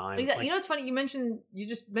waste your time. Exactly. Like, you know what's funny? You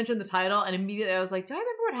just mentioned the title and immediately I was like, do I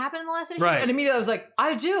remember what happened in the last issue? Right. And immediately I was like,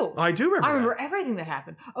 I do. I do remember. I remember everything that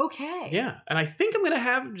happened. Okay. Yeah. And I think I'm gonna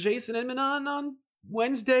have Jason Edmond on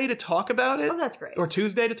Wednesday to talk about it. Oh, that's great. Or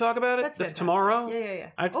Tuesday to talk about it. That's tomorrow.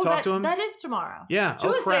 Yeah. I have to talk to him. That is tomorrow. Yeah.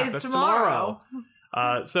 Tuesday's that's tomorrow.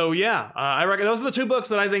 So yeah, I reckon those are the 2 books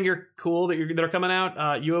that I think are cool that are coming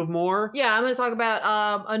out. You have more? Yeah, I'm going to talk about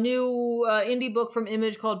a new indie book from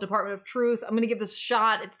Image called Department of Truth. I'm going to give this a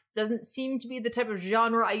shot. It doesn't seem to be the type of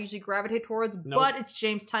genre I usually gravitate towards, but it's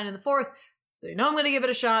James Tynion IV. So you know I'm going to give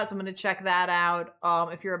it a shot, so I'm going to check that out.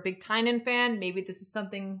 If you're a big Tynion fan, maybe this is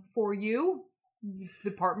something for you.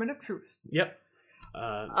 Department of Truth. Yep.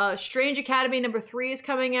 Strange Academy #3 is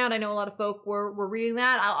coming out. I know a lot of folk were reading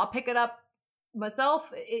that. I'll pick it up myself.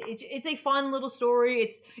 It's a fun little story.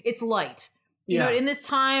 It's light. You know, in this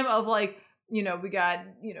time of like, you know, we got,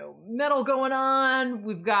 you know, metal going on.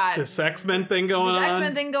 We've got this X-Men thing going on.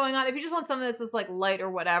 X-Men thing going on. If you just want something that's just like light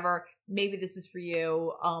or whatever, maybe this is for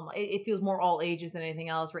you. It feels more all ages than anything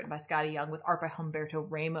else. Written by Scotty Young with art by Humberto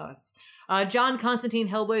Ramos. John Constantine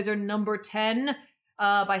Hellblazer #10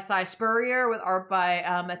 by Cy Spurrier with art by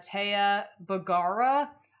Matea Bergara.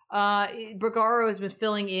 Bergara has been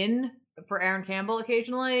filling in for Aaron Campbell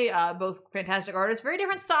occasionally. Both fantastic artists, very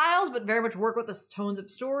different styles, but very much work with the tones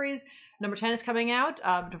of stories. #10 is coming out.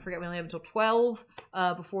 Don't forget, we only have until 12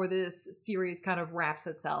 before this series kind of wraps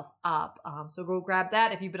itself up. So go grab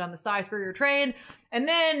that if you've been on the Cy Spurrier train. And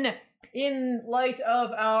then, in light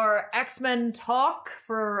of our X-Men talk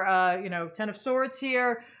for, 10 of Swords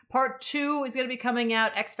here, Part 2 is going to be coming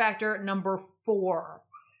out. X Factor #4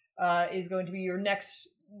 is going to be your next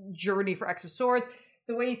journey for X of Swords.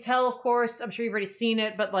 The way you tell, of course, I'm sure you've already seen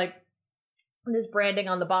it, but like, this branding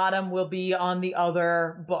on the bottom will be on the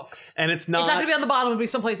other books. And it's not going to be on the bottom, it'll be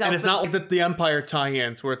someplace else. And it's not like the Empire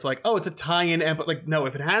tie-ins where it's like, oh, it's a tie-in, but like, no,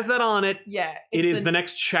 if it has that on it, it is the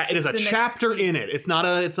next it is a chapter in it. It's not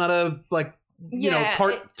a like,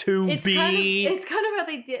 part 2B. It's kind of how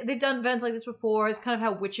they've done events like this before. It's kind of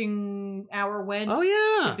how Witching Hour went. Oh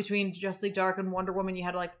yeah. Between Justly Dark and Wonder Woman, you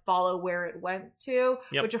had to like follow where it went to,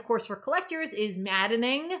 which of course for collectors is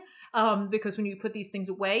maddening. Because when you put these things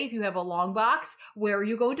away, if you have a long box, where are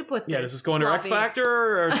you going to put this? Yeah, does this go under X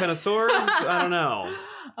Factor or 10 of Swords? I don't know.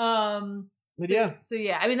 So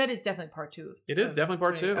yeah, I mean that is definitely part 2. It is definitely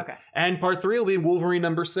part 2. Okay, and part 3 will be Wolverine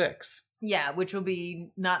 #6. Yeah, which will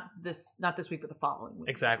be not this week, but the following week.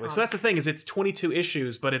 Exactly. So that's the thing, is it's 22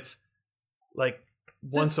 issues, but it's like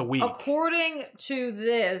once a week. According to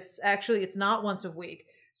this, actually, it's not once a week.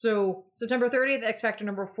 So September 30th, X Factor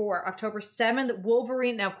 #4. October 7th,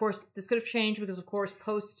 Wolverine. Now, of course, this could have changed because, of course,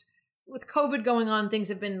 with COVID going on, things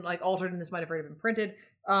have been like altered, and this might have already been printed.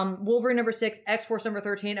 Wolverine #6, X-Force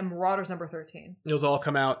 #13, and Marauders #13. Those all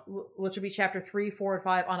come out, which will be chapter 3, 4, and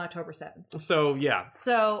 5 on October 7th. So yeah.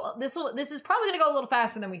 So this is probably going to go a little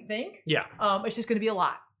faster than we think. Yeah. It's just going to be a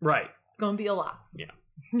lot. Right. It's going to be a lot. Yeah.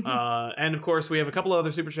 And of course, we have a couple of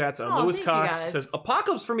other super chats. Lewis Cox says,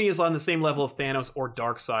 Apocalypse for me is on the same level of Thanos or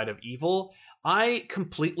Dark Side of Evil. I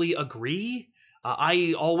completely agree.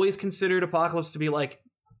 I always considered Apocalypse to be like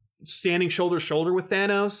standing shoulder to shoulder with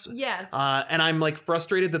Thanos. Yes. And I'm like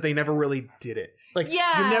frustrated that they never really did it. Like, you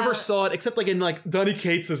never saw it except like in like Donny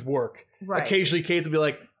Cates' work. Right. Occasionally Cates would be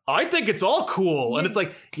like, I think it's all cool. And it's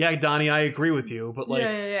like, yeah, Donnie, I agree with you. But like,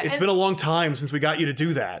 it's been a long time since we got you to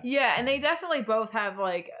do that. Yeah, and they definitely both have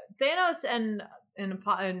like, Thanos and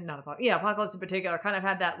Apocalypse in particular kind of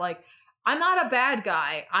had that like, I'm not a bad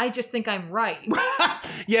guy. I just think I'm right.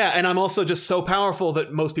 Yeah, and I'm also just so powerful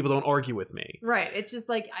that most people don't argue with me. Right. It's just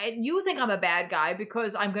like, you think I'm a bad guy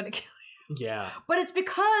because I'm going to kill you. Yeah. But it's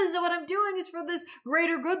because what I'm doing is for this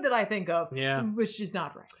greater good that I think of. Yeah. Which is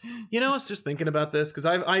not right. You know, I was just thinking about this because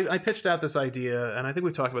I pitched out this idea, and I think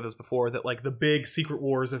we've talked about this before, that like the big Secret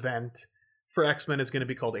Wars event for X-Men is going to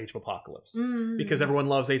be called Age of Apocalypse. Because everyone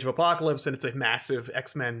loves Age of Apocalypse, and it's a massive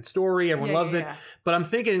X-Men story. Everyone loves it. But I'm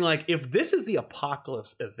thinking, like, if this is the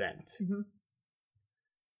Apocalypse event,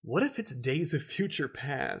 what if it's Days of Future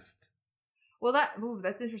Past? Well,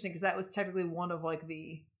 that's interesting, because that was technically one of, like,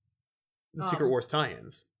 the Secret Wars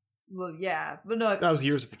tie-ins. Well, yeah. But no. That was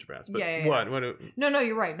Years of Future Past. But what? No,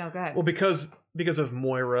 you're right. No, go ahead. Well, because of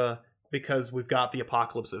Moira, because we've got the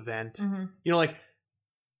Apocalypse event. You know, like,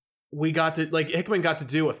 Hickman got to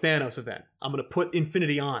do a Thanos event. I'm going to put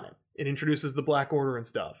Infinity on it. It introduces the Black Order and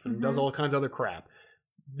stuff and does all kinds of other crap.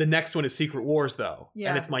 The next one is Secret Wars, though.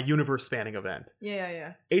 And it's my universe-spanning event.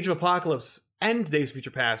 Yeah. Age of Apocalypse and Days of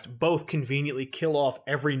Future Past both conveniently kill off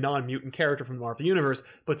every non-mutant character from the Marvel Universe,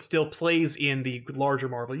 but still plays in the larger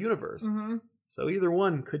Marvel Universe. So either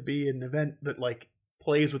one could be an event that, like,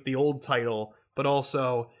 plays with the old title, but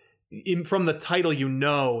also, from the title, you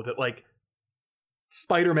know that, like,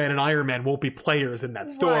 Spider-Man and Iron Man won't be players in that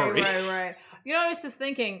story. Right. You know, I was just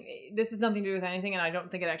thinking, this is nothing to do with anything, and I don't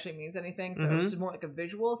think it actually means anything, so this is more like a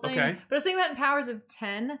visual thing. Okay. But I was thinking about in Powers of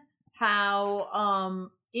 10, how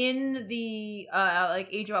in the like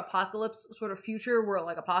Age of Apocalypse sort of future where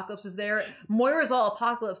like Apocalypse is there, Moira's all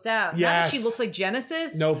apocalypsed out. Yes. Not that she looks like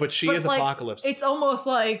Genesis. No, but she is like, Apocalypse. It's almost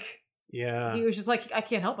like he was just like, I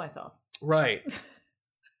can't help myself. Right.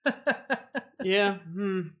 Yeah.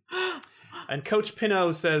 And Coach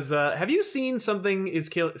Pinot says, have you seen Something is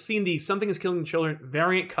Killing Children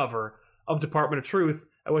variant cover of Department of Truth?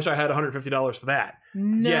 I wish I had $150 for that.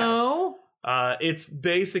 No. Yes. It's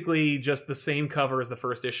basically just the same cover as the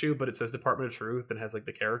first issue, but it says Department of Truth and has like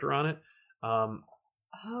the character on it.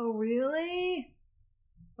 Oh, really?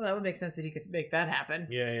 Well, that would make sense that he could make that happen.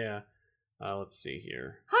 Yeah. Let's see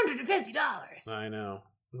here. $150. I know.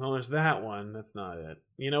 Well, there's that one. That's not it.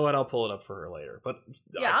 You know what? I'll pull it up for her later. But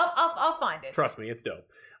yeah, I'll find it. Trust me, it's dope.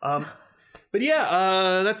 But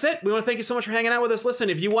yeah, that's it. We want to thank you so much for hanging out with us. Listen,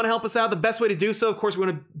 if you want to help us out, the best way to do so, of course, we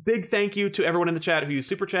want a big thank you to everyone in the chat who used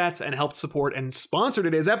Super Chats and helped support and sponsor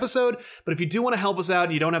today's episode. But if you do want to help us out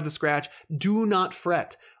and you don't have the scratch, do not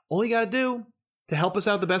fret. All you got to do to help us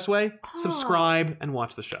out the best way, subscribe and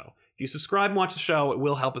watch the show. If you subscribe and watch the show, it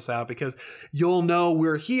will help us out because you'll know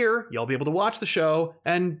we're here. You'll be able to watch the show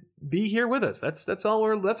and be here with us. That's all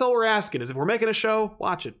we're asking is if we're making a show,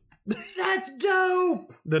 watch it. That's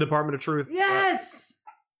dope. The Department of Truth. Yes.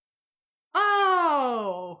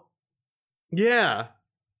 Oh. Yeah.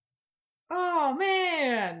 Oh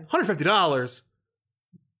man. $150.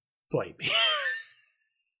 Blame me.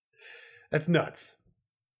 That's nuts.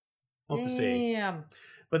 We'll have to see. Damn.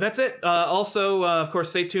 But that's it. Also, of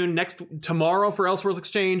course, stay tuned tomorrow for Elseworlds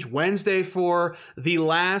Exchange, Wednesday for the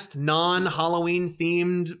last non-Halloween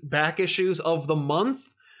themed back issues of the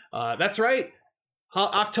month. That's right.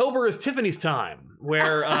 October is Tiffany's time,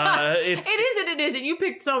 where it's... It isn't. You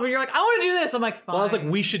picked some, and you're like, I want to do this. I'm like, fine. Well, I was like,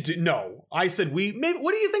 we should do... No. I said, maybe.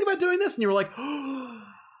 What do you think about doing this? And you were like...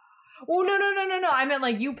 Oh, no. I meant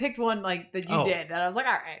like you picked one like that you did. And I was like,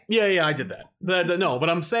 all right. Yeah, I did that. But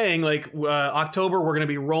I'm saying like October, we're going to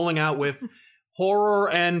be rolling out with horror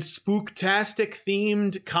and spooktastic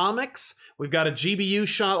themed comics. We've got a GBU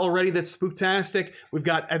shot already that's spooktastic. We've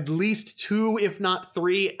got at least 2, if not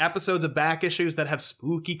 3, episodes of back issues that have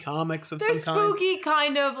spooky comics of some kind. They're spooky,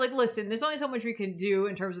 kind of. Like, listen, there's only so much we can do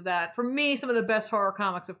in terms of that. For me, some of the best horror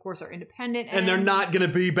comics, of course, are independent. And they're not going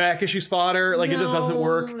to be back issues fodder. Like, it just doesn't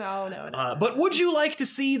work. No. But would you like to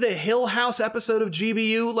see the Hill House episode of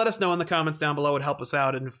GBU? Let us know in the comments down below. It'd help us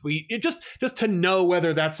out. And if just to know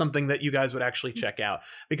whether that's something that you guys would actually check out.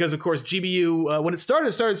 Because, of course, GBU, when it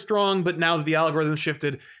started strong, but now that the algorithm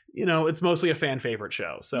shifted, it's mostly a fan favorite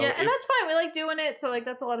show. So yeah, and that's fine. We like doing it. So, like,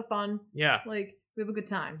 that's a lot of fun. Yeah. Like, we have a good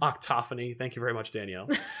time. Octophony. Thank you very much, Danielle.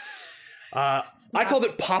 I called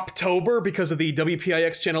it Poptober because of the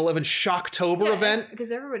WPIX Channel 11 Shocktober event.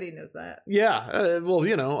 Because everybody knows that. Yeah.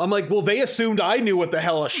 I'm like, well, they assumed I knew what the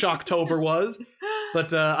hell a Shocktober was.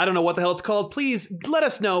 But I don't know what the hell it's called. Please let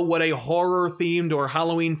us know what a horror-themed or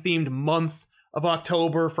Halloween-themed month of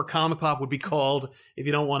October for Comic Pop would be called if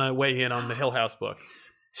you don't want to weigh in on the Hill House book.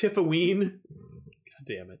 Tiffaween. God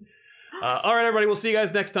damn it. All right, everybody. We'll see you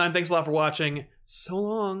guys next time. Thanks a lot for watching. So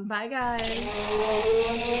long. Bye, guys.